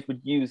Canada jays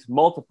would use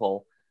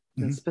multiple,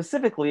 and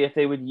specifically if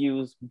they would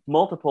use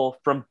multiple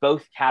from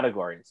both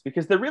categories,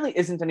 because there really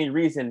isn't any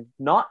reason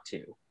not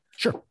to.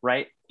 Sure.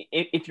 Right.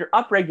 If you're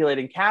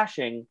upregulating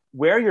caching,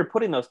 where you're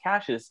putting those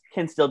caches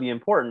can still be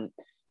important.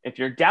 If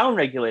you're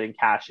downregulating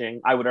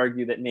caching, I would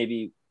argue that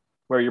maybe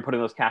where you're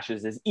putting those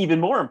caches is even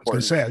more important. I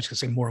was going to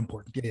say more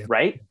important. Yeah.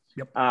 Right.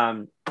 Yep.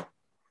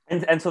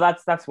 And so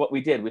that's what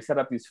we did. We set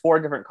up these 4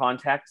 different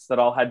contexts that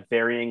all had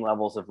varying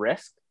levels of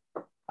risk.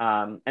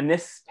 And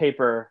this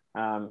paper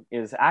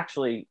is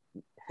actually,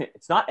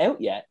 it's not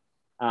out yet.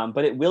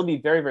 But it will be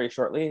very, very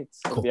shortly.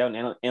 It'll be out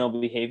in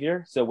Animal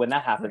Behavior. So when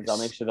that happens, I'll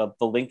make sure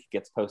the link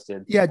gets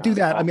posted. Yeah, do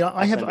that.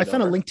 I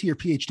found a link to your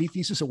PhD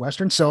thesis at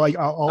Western, so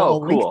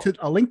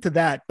I'll link to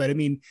that. But I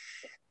mean,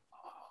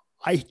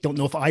 I don't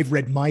know if I've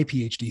read my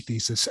PhD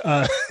thesis,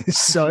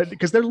 so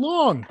because they're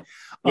long.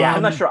 Yeah,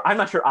 I'm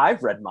not sure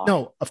I've read mine.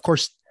 No, of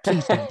course.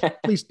 Please don't.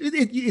 Please,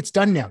 it's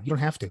done now. You don't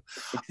have to.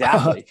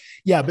 Exactly.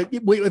 Yeah, but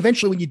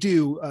eventually, when you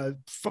do,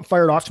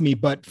 fire it off to me.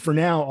 But for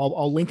now,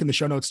 I'll link in the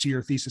show notes to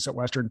your thesis at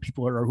Western.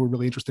 People who are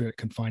really interested in it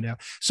can find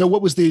out. So,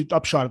 what was the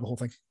upshot of the whole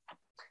thing?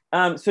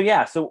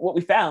 So what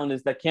we found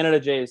is that Canada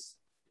jays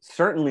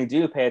certainly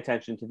do pay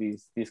attention to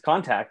these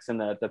contacts and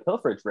the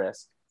pilferage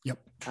risk. Yep.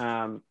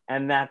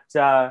 And that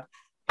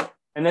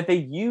they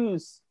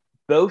use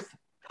both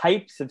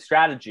types of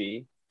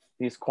strategy,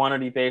 these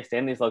quantity-based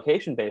and these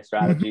location-based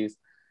strategies,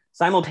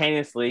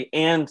 simultaneously,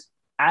 and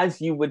as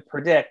you would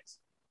predict,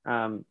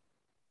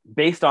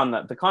 based on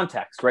the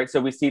context, right? So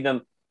we see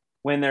them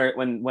when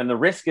the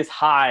risk is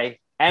high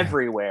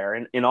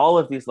everywhere in all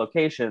of these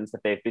locations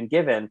that they've been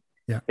given.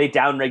 Yeah. They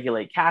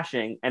downregulate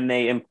caching and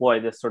they employ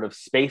this sort of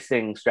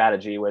spacing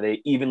strategy where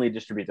they evenly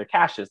distribute their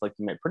caches, like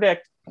you might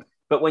predict.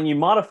 But when you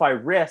modify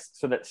risk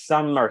so that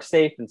some are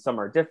safe and some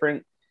are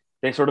different,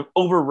 they sort of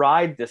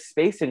override the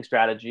spacing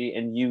strategy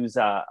and use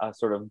a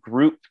sort of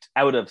grouped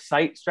out of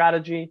sight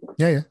strategy.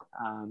 Yeah.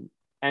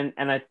 And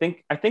I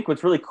think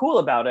what's really cool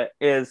about it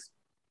is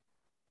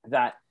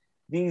that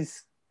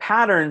these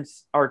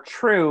patterns are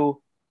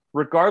true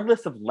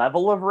regardless of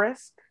level of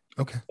risk.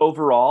 Okay.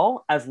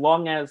 Overall, as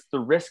long as the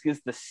risk is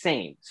the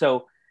same.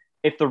 So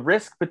if the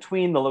risk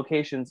between the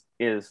locations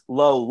is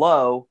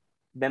low,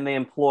 then they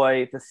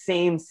employ the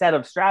same set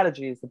of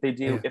strategies that they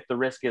do if the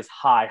risk is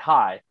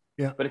high.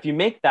 Yeah. But if you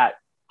make that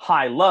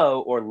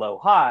high-low or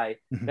low-high,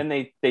 then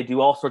they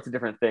do all sorts of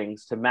different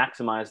things to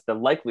maximize the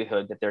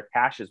likelihood that their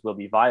caches will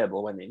be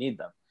viable when they need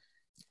them,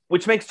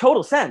 which makes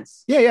total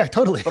sense. Yeah,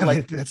 totally.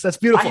 But that's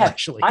beautiful,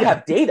 actually. I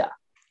have data.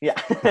 Yeah.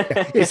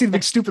 You see the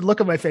big stupid look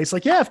on my face.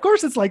 Like, yeah, of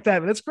course it's like that.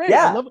 But that's great.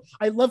 Yeah.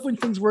 I love when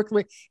things work the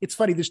way it's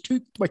funny. There's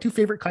my two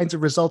favorite kinds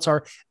of results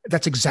are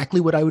that's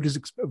exactly what I would have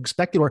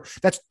expected, or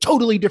that's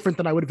totally different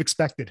than I would have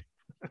expected.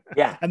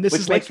 Yeah. And this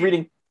which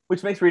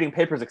makes reading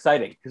papers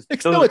exciting.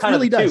 It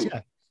really does.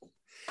 Yeah.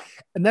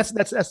 And that's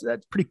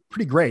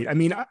pretty great. I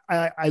mean,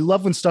 I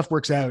love when stuff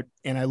works out,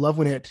 and I love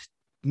when it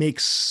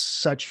makes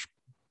such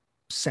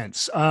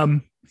sense.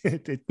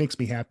 It makes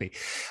me happy.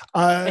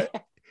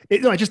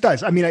 It just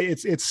does. I mean,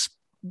 it's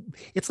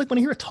like when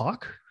I hear a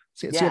talk,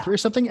 say or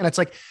something, and it's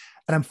like,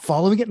 and I'm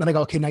following it, and then I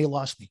go, okay, now you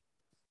lost me.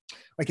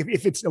 Like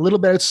if it's a little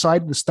bit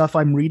outside the stuff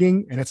I'm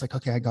reading, and it's like,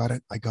 okay, I got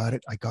it.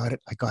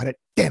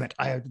 Damn it,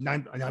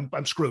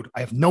 I'm screwed.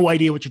 I have no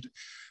idea what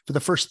for the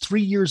first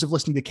 3 years of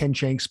listening to Ken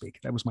Chang speak.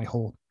 That was my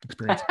whole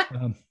experience.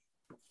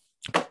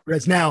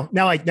 Whereas now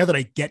that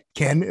I get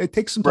Ken, it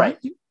takes some time.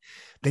 Right.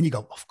 Then you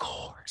go, of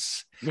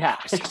course. Yeah.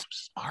 He's so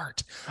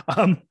smart.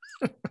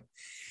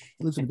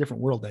 He lives in a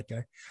different world, that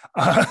guy.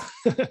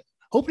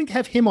 Hoping to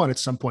have him on at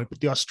some point, but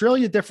the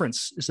Australia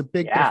difference is a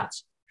big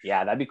difference.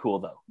 Yeah, that'd be cool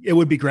though. It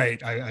would be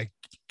great.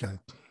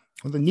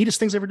 one of the neatest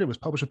things I ever did was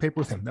publish a paper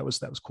with him. That was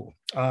cool.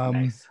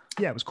 Nice.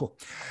 Yeah, it was cool.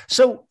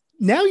 So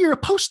now you're a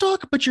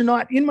postdoc, but you're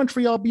not in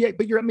Montreal,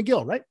 but you're at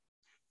McGill, right?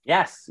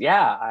 Yes.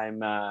 Yeah. I'm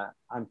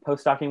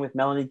postdocing with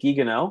Melanie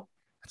Guiguenot,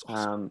 That's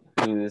awesome.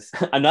 who's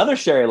another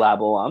Sherry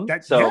Lab alum.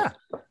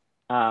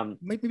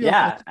 Maybe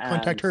I'll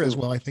contact her as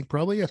well. I think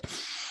probably, yes.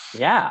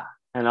 Yeah.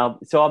 And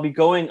I'll be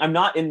going, I'm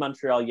not in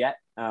Montreal yet,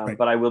 Right.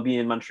 but I will be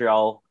in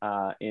Montreal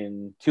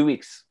in 2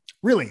 weeks.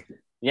 Really?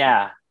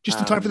 Yeah. Just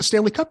in time for the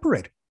Stanley Cup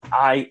parade.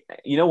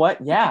 You know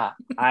what? Yeah.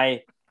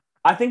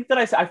 I think that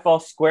I fall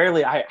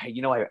squarely. I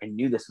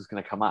knew this was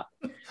going to come up.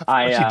 You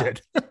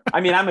did. I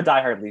mean, I'm a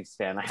diehard Leafs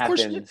fan. I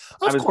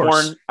was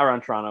born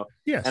around Toronto.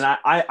 Yes. And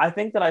I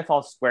think that I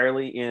fall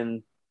squarely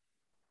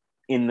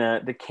in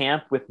the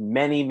camp with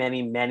many,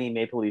 many, many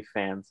Maple Leaf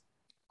fans,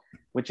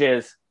 which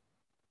is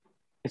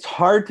it's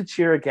hard to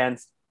cheer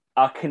against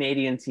a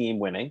Canadian team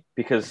winning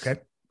because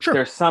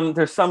there's some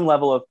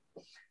level of,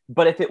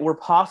 but if it were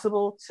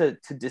possible to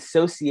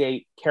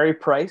dissociate Carey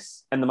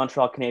Price and the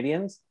Montreal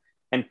Canadiens,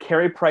 and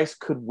Carey Price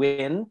could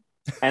win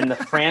and the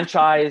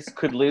franchise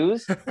could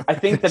lose, I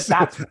think that's,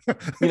 I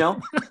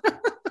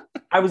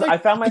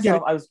found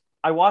myself,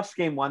 I watched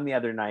game 1 the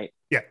other night.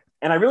 Yeah.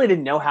 And I really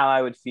didn't know how I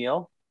would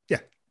feel. Yeah.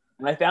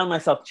 And I found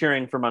myself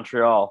cheering for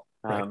Montreal,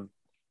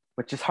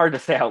 which is hard to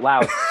say out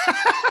loud,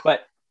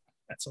 but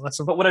that's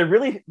awesome. But what I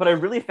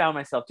really found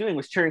myself doing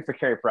was cheering for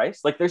Carey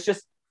Price. Like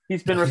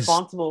he's been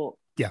responsible.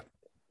 Yeah.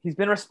 He's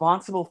been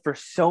responsible for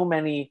so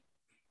many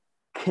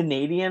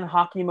Canadian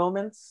hockey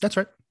moments. That's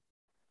right.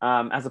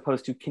 As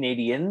opposed to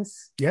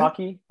Canadians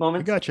hockey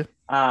moments. I gotcha.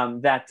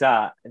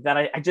 I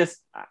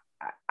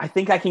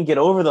think I can get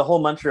over the whole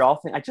Montreal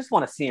thing. I just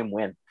want to see him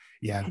win.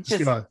 Yeah. I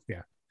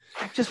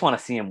just want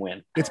to see him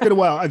win. It's been a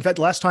while. In fact,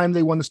 last time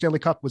they won the Stanley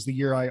Cup was the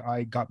year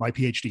I got my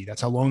PhD.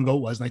 That's how long ago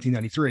it was,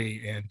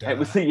 1993. And it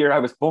was the year I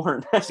was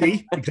born.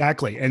 See,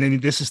 exactly. And then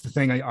this is the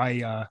thing.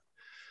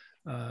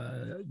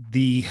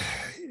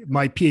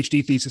 My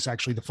PhD thesis,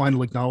 actually, the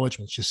final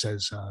acknowledgement just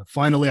says,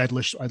 finally, I'd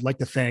like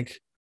to thank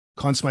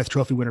Conn Smythe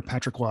Trophy winner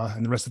Patrick Roy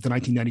and the rest of the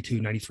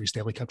 1992-93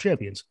 Stanley Cup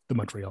champions, the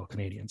Montreal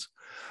Canadiens.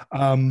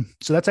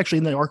 So that's actually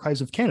in the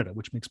archives of Canada,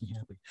 which makes me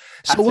happy.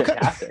 So what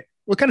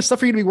kind of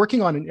stuff are you going to be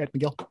working on at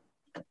McGill?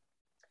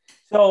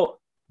 So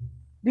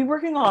be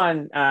working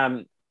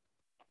on,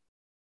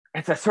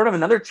 it's a sort of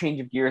another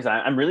change of gears.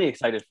 I'm really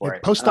excited for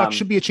it. Postdoc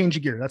should be a change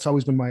of gear. That's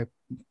always been my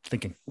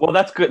thinking. Well,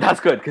 that's good. That's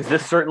good. Cause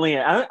this certainly,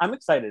 I'm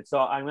excited. So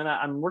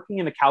I'm working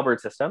in the cowbird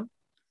system,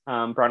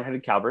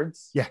 brown-headed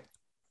cowbirds. Yeah.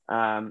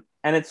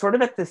 And it's sort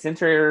of at this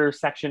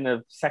intersection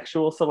of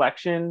sexual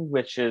selection,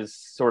 which is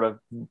sort of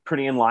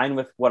pretty in line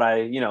with what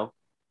my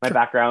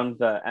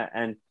background,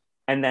 and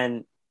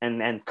then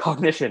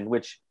cognition,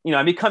 which,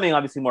 I'm becoming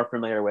obviously more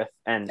familiar with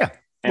and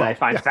I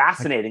find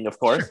fascinating, of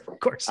course. Sure, of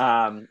course.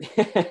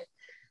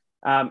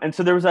 And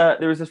so there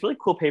was this really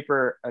cool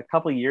paper a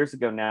couple of years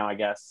ago now, I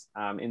guess,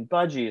 in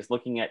Budgies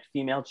looking at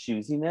female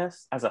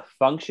choosiness as a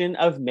function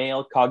of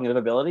male cognitive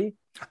ability.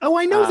 Oh,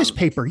 I know this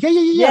paper.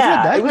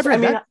 Yeah. I've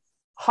read that.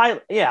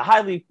 Highly,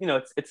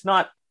 it's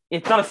not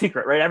a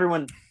secret, right?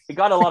 It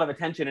got a lot of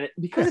attention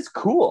because it's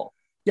cool.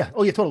 Yeah.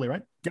 Oh yeah, totally.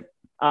 Right. Yep.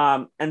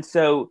 And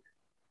so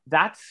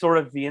that's sort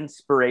of the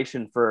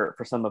inspiration for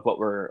some of what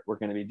we're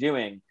going to be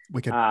doing.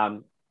 Wicked.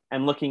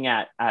 And looking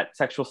at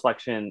sexual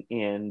selection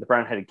in the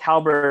brown-headed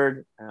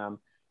cowbird,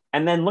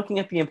 and then looking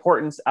at the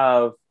importance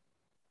of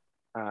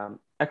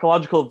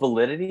ecological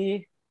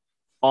validity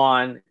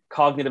on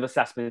cognitive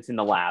assessments in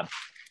the lab,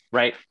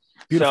 right?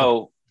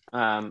 Beautiful.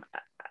 So,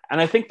 and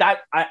I think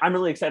that I'm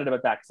really excited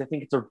about that because I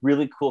think it's a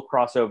really cool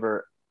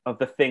crossover of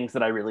the things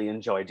that I really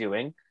enjoy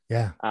doing.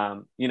 Yeah.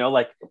 You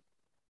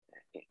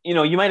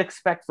might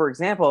expect, for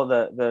example,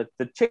 the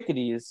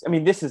chickadees. I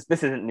mean, this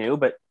isn't new,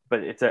 but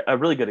it's a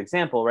really good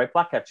example, right?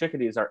 Black-capped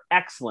chickadees are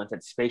excellent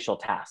at spatial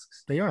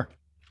tasks. They are,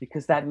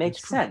 because that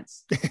makes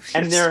sense. Yes.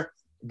 And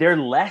they're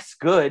less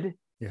good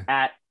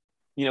at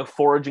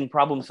foraging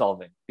problem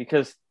solving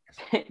because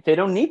they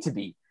don't need to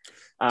be.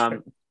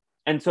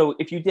 And so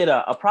if you did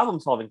a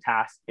problem solving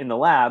task in the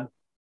lab,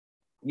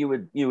 you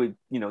would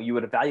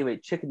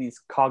evaluate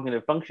chickadees'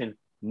 cognitive function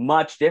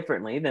much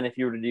differently than if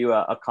you were to do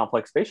a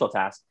complex spatial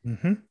task.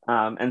 Mm-hmm.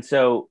 And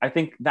so I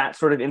think that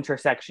sort of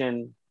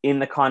intersection in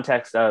the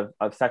context of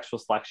sexual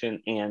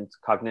selection and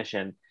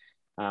cognition,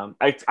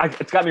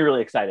 it's got me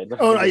really excited.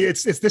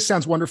 This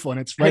sounds wonderful, and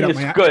it's right up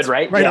my alley. Good,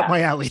 right? Right up my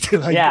alley too.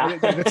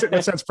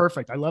 That sounds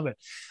perfect. I love it.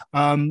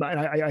 And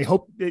I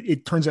hope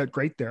it turns out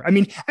great there. I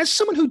mean, as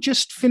someone who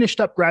just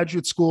finished up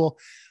graduate school,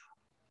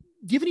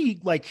 do you have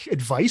any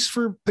advice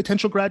for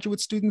potential graduate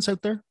students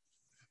out there?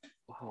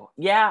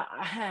 Yeah.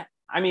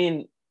 I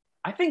mean,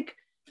 I think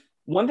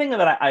one thing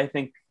that I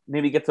think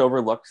maybe gets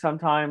overlooked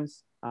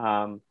sometimes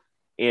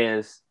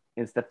is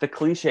that the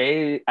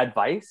cliche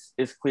advice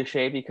is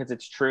cliche because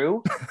it's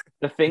true.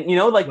 The thing,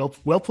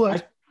 well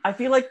put. I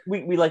feel like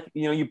we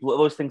you blow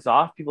those things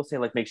off. People say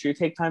make sure you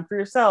take time for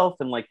yourself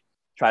and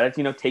try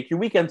to take your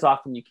weekends off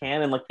when you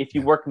can. And if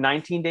you work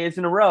 19 days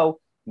in a row,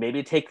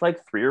 maybe take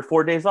 3 or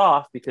 4 days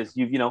off because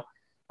you've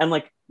and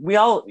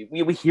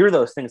we hear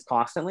those things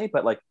constantly,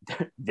 but like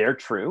they're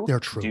true. They're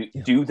true.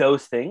 Do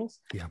those things.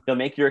 Yeah. They'll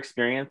make your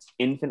experience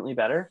infinitely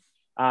better.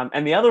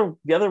 And the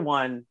other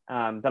one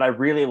that I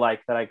really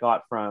like that I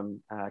got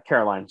from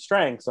Caroline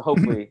Strang, so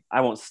hopefully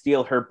I won't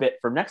steal her bit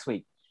from next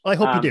week. I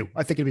hope you do.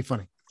 I think it'd be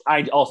funny.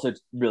 I also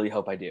really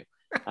hope I do.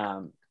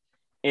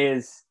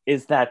 Is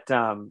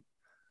that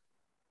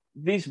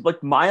these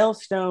like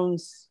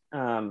milestones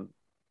and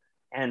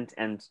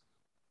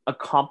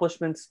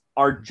accomplishments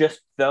are just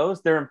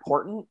those. They're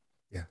important.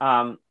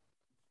 Yeah.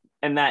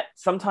 And that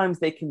sometimes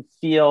they can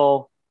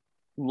feel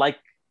like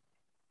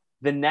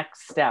the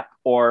next step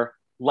or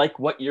like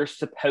what you're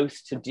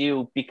supposed to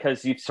do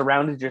because you've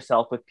surrounded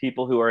yourself with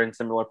people who are in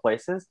similar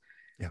places.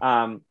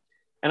 Yeah.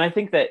 And I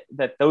think that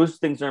those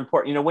things are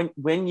important. You know,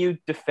 when you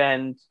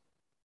defend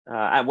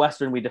at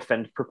Western, we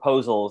defend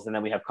proposals, and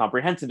then we have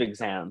comprehensive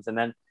exams. And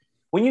then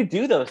when you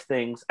do those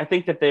things, I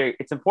think that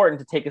it's important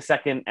to take a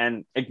second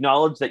and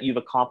acknowledge that you've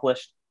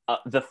accomplished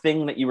the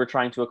thing that you were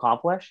trying to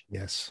accomplish.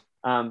 Yes.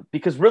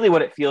 Because really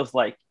what it feels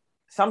like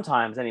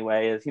sometimes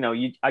anyway is, you know,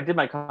 I did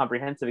my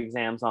comprehensive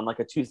exams on like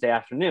a Tuesday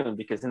afternoon,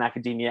 because in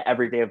academia,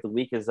 every day of the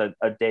week is a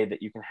day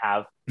that you can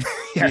have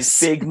Yes.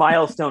 these big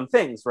milestone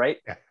things, right?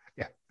 Yeah.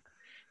 Yeah.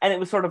 And it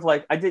was sort of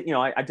like, I did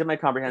my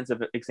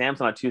comprehensive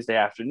exams on a Tuesday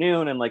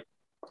afternoon, and like,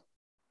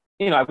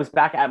 you know, I was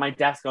back at my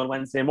desk on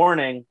Wednesday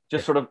morning,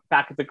 just sort of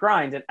back at the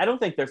grind. And I don't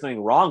think there's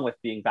anything wrong with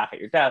being back at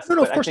your desk. No,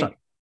 but of course I think not.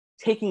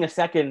 taking a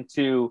second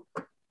to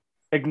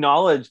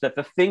acknowledge that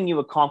the thing you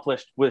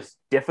accomplished was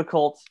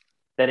difficult,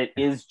 that it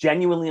is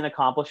genuinely an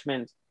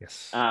accomplishment.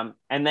 Yes.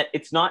 And that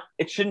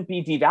it shouldn't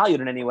be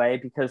devalued in any way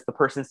because the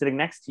person sitting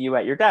next to you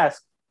at your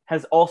desk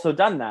has also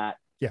done that.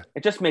 Yeah.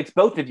 It just makes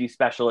both of you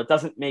special. It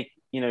doesn't make,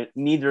 you know,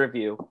 neither of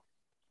you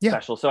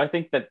special. So I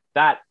think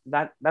that's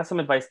some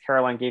advice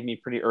Caroline gave me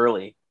pretty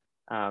early.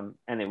 And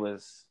it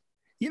was,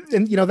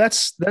 and you know,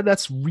 that's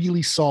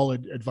really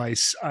solid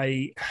advice.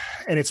 And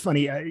it's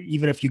funny,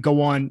 even if you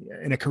go on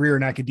in a career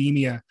in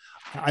academia,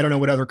 I don't know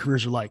what other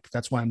careers are like.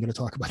 That's why I'm going to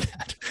talk about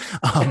that.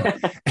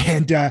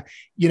 And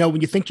you know,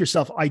 when you think to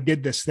yourself, I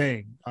did this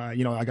thing,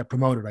 you know, I got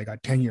promoted, I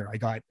got tenure, I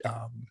got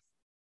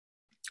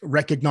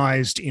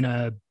recognized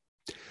I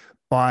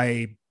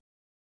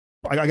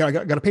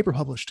got a paper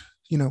published.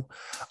 You know,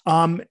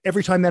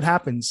 every time that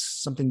happens,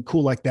 something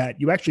cool like that,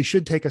 you actually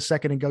should take a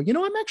second and go, you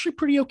know, I'm actually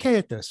pretty okay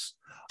at this.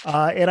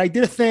 And I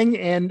did a thing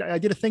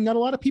not a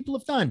lot of people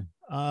have done.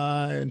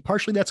 And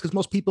partially that's because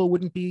most people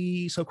wouldn't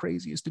be so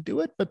crazy as to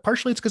do it, but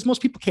partially it's because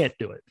most people can't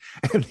do it.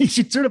 And you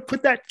should sort of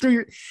put that through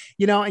your,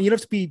 you know, and you don't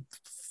have to be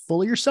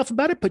full of yourself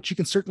about it, but you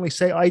can certainly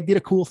say, I did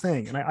a cool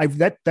thing. And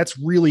that's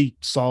really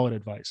solid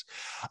advice.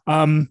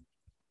 I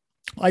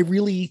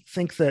really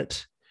think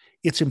that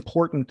it's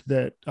important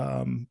that,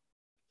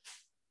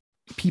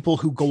 people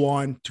who go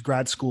on to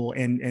grad school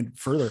and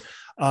further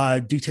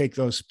do take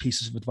those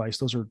pieces of advice.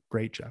 Those are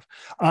great, Jeff.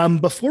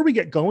 Before we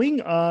get going,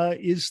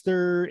 is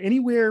there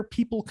anywhere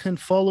people can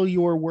follow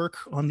your work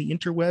on the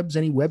interwebs?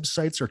 Any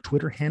websites or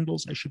Twitter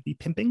handles I should be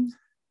pimping?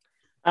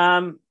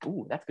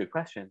 Ooh, that's a good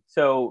question.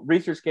 So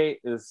ResearchGate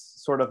is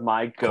sort of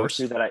my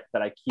go-to that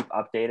I keep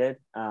updated.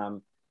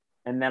 And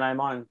then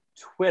I'm on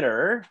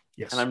Twitter.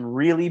 Yes. And I'm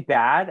really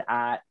bad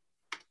at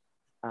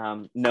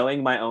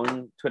knowing my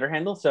own Twitter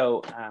handle.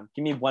 So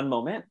give me one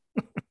moment.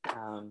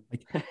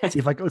 Let's see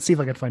if I can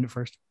find it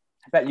first.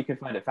 I bet you can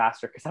find it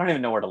faster because I don't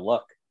even know where to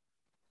look.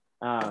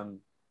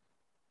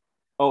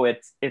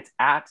 It's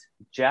at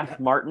Jeff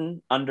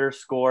Martin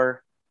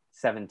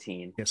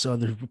 _17. Yeah. So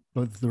there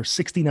were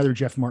 16 other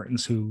Jeff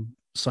Martins who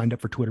signed up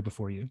for Twitter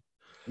before you.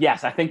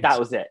 Yes, I think that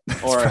was it.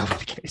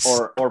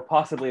 Or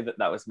possibly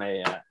that was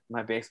my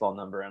baseball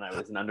number, and I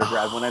was an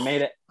undergrad when I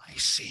made it. I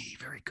see.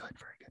 Very good.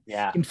 Very good.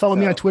 Yeah. You can follow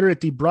me on Twitter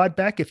at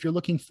 @DBroadbeck if you're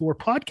looking for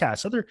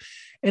podcasts, other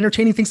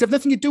entertaining things that have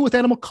nothing to do with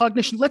animal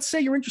cognition. Let's say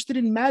you're interested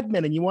in Mad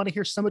Men and you want to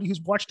hear somebody who's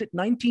watched it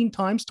 19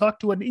 times talk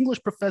to an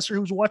English professor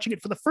who's watching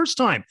it for the first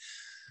time.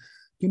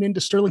 Tune in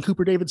to Sterling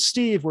Cooper, David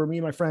Steve, where me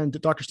and my friend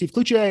Dr. Steve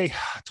Kluche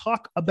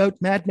talk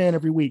about Mad Men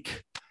every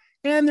week.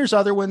 And there's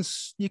other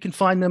ones. You can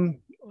find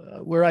them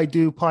where I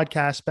do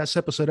podcasts. Best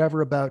episode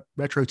ever about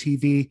retro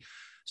TV.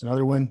 It's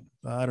another one.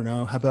 I don't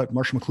know. How about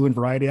Marshall McLuhan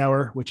Variety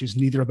Hour, which is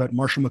neither about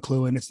Marshall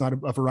McLuhan. It's not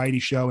a variety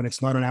show and it's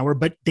not an hour,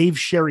 but Dave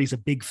Sherry's a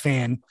big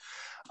fan.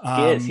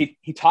 He is.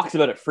 He talks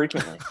about it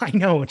frequently. I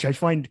know, which I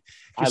find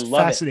just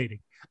fascinating.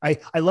 I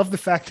love the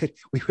fact that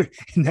we were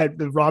in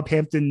the Rob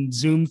Hampton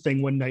Zoom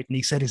thing one night and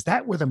he said, is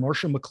that where the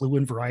Marshall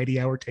McLuhan Variety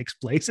Hour takes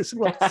place? I said,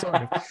 well,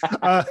 sort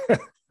of.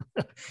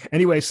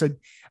 Anyway, so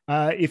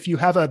if you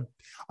have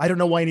I don't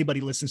know why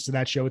anybody listens to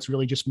that show. It's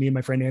really just me and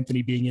my friend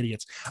Anthony being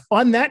idiots.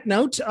 On that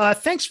note,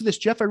 thanks for this,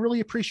 Jeff. I really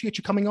appreciate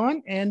you coming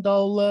on, and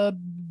I'll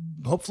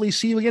hopefully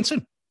see you again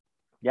soon.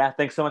 Yeah,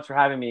 thanks so much for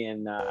having me,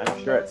 and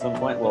I'm sure at some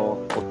point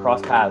we'll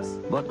cross paths.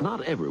 But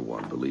not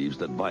everyone believes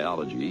that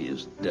biology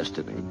is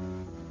destiny.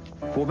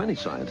 For many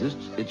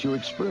scientists, it's your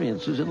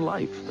experiences in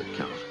life that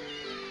count.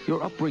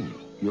 Your upbringing,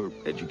 your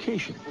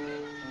education,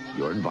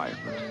 your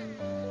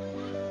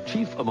environment.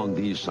 Chief among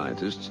these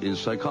scientists is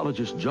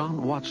psychologist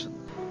John Watson.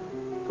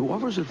 who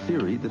offers a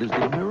theory that is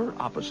the mirror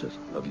opposite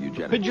of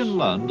eugenics. Pigeon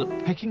learned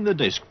that pecking the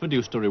disc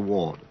produced a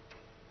reward.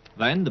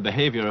 Then the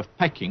behaviour of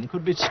pecking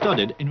could be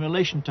studied in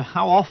relation to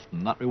how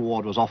often that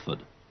reward was offered,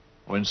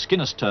 or in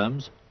Skinner's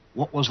terms,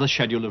 what was the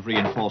schedule of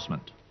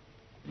reinforcement.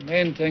 The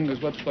main thing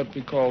is what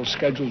we call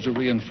schedules of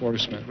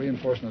reinforcement.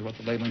 Reinforcement is what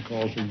the layman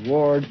calls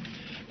reward,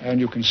 and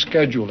you can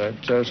schedule it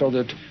so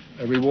that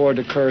a reward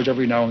occurs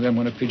every now and then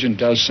when a pigeon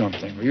does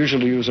something. We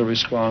usually use a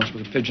response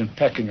with a pigeon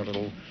pecking a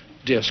little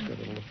disc, a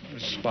little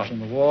spot on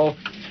the wall,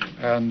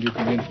 and you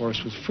can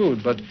reinforce with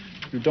food, but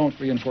you don't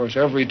reinforce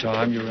every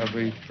time.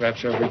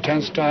 Perhaps every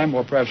 10th time,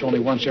 or perhaps only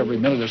once every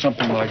minute or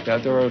something like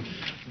that. There are a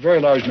very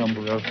large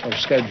number of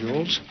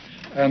schedules,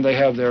 and they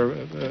have their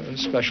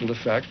special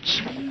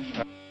effects.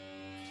 I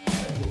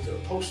looked at a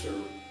poster,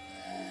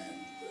 and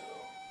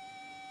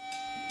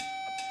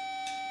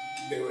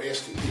they were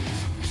asking me to do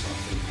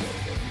something that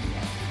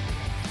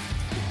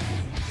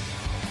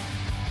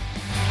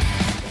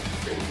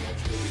pretty much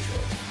really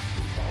charged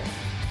the problem.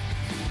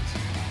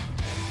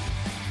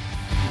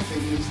 The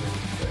thing is that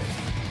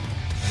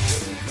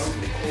the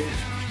number of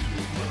orders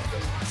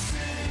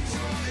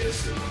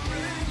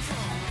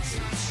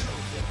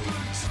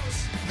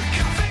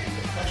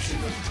the question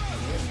was,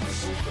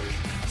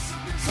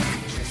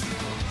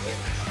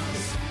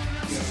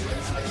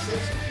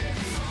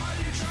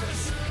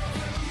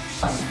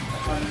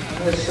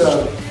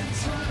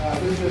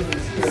 this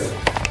business here.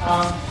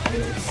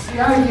 The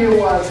idea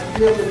was to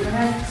be able to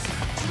connect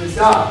the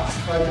dots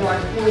by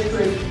drawing 4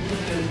 straight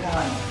continuous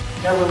lines,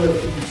 never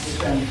lifting the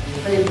percentage of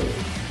the paper.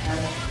 And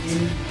the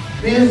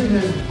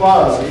business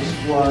buzz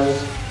was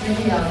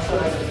thinking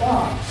outside the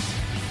box,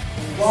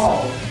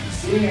 involved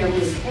being able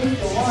to take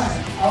the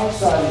line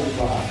outside of the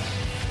box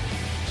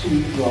to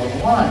draw the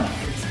line.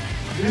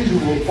 The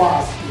visual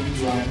box would be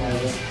drawn by the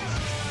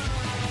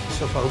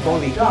of our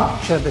body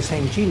share the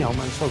same genome,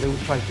 and so they would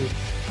try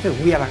to,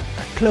 we are a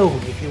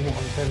clone if you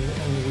want, and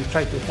we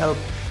try to help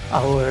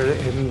our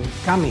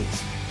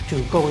gametes to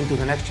go into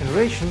the next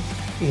generation.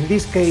 In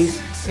this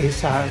case,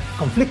 it's a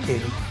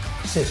conflicting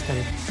system,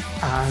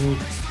 and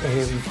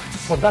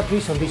for that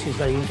reason this is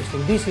very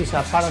interesting. This is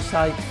a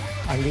parasite,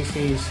 and this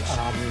is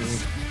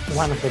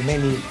one of the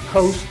many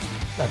hosts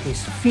that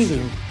is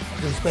feeding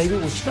this baby,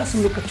 which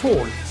doesn't look at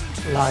all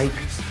like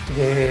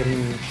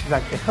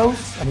the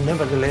host, and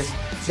nevertheless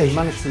they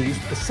manage to use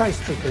precise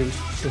trickery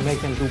to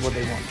make them do what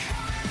they want.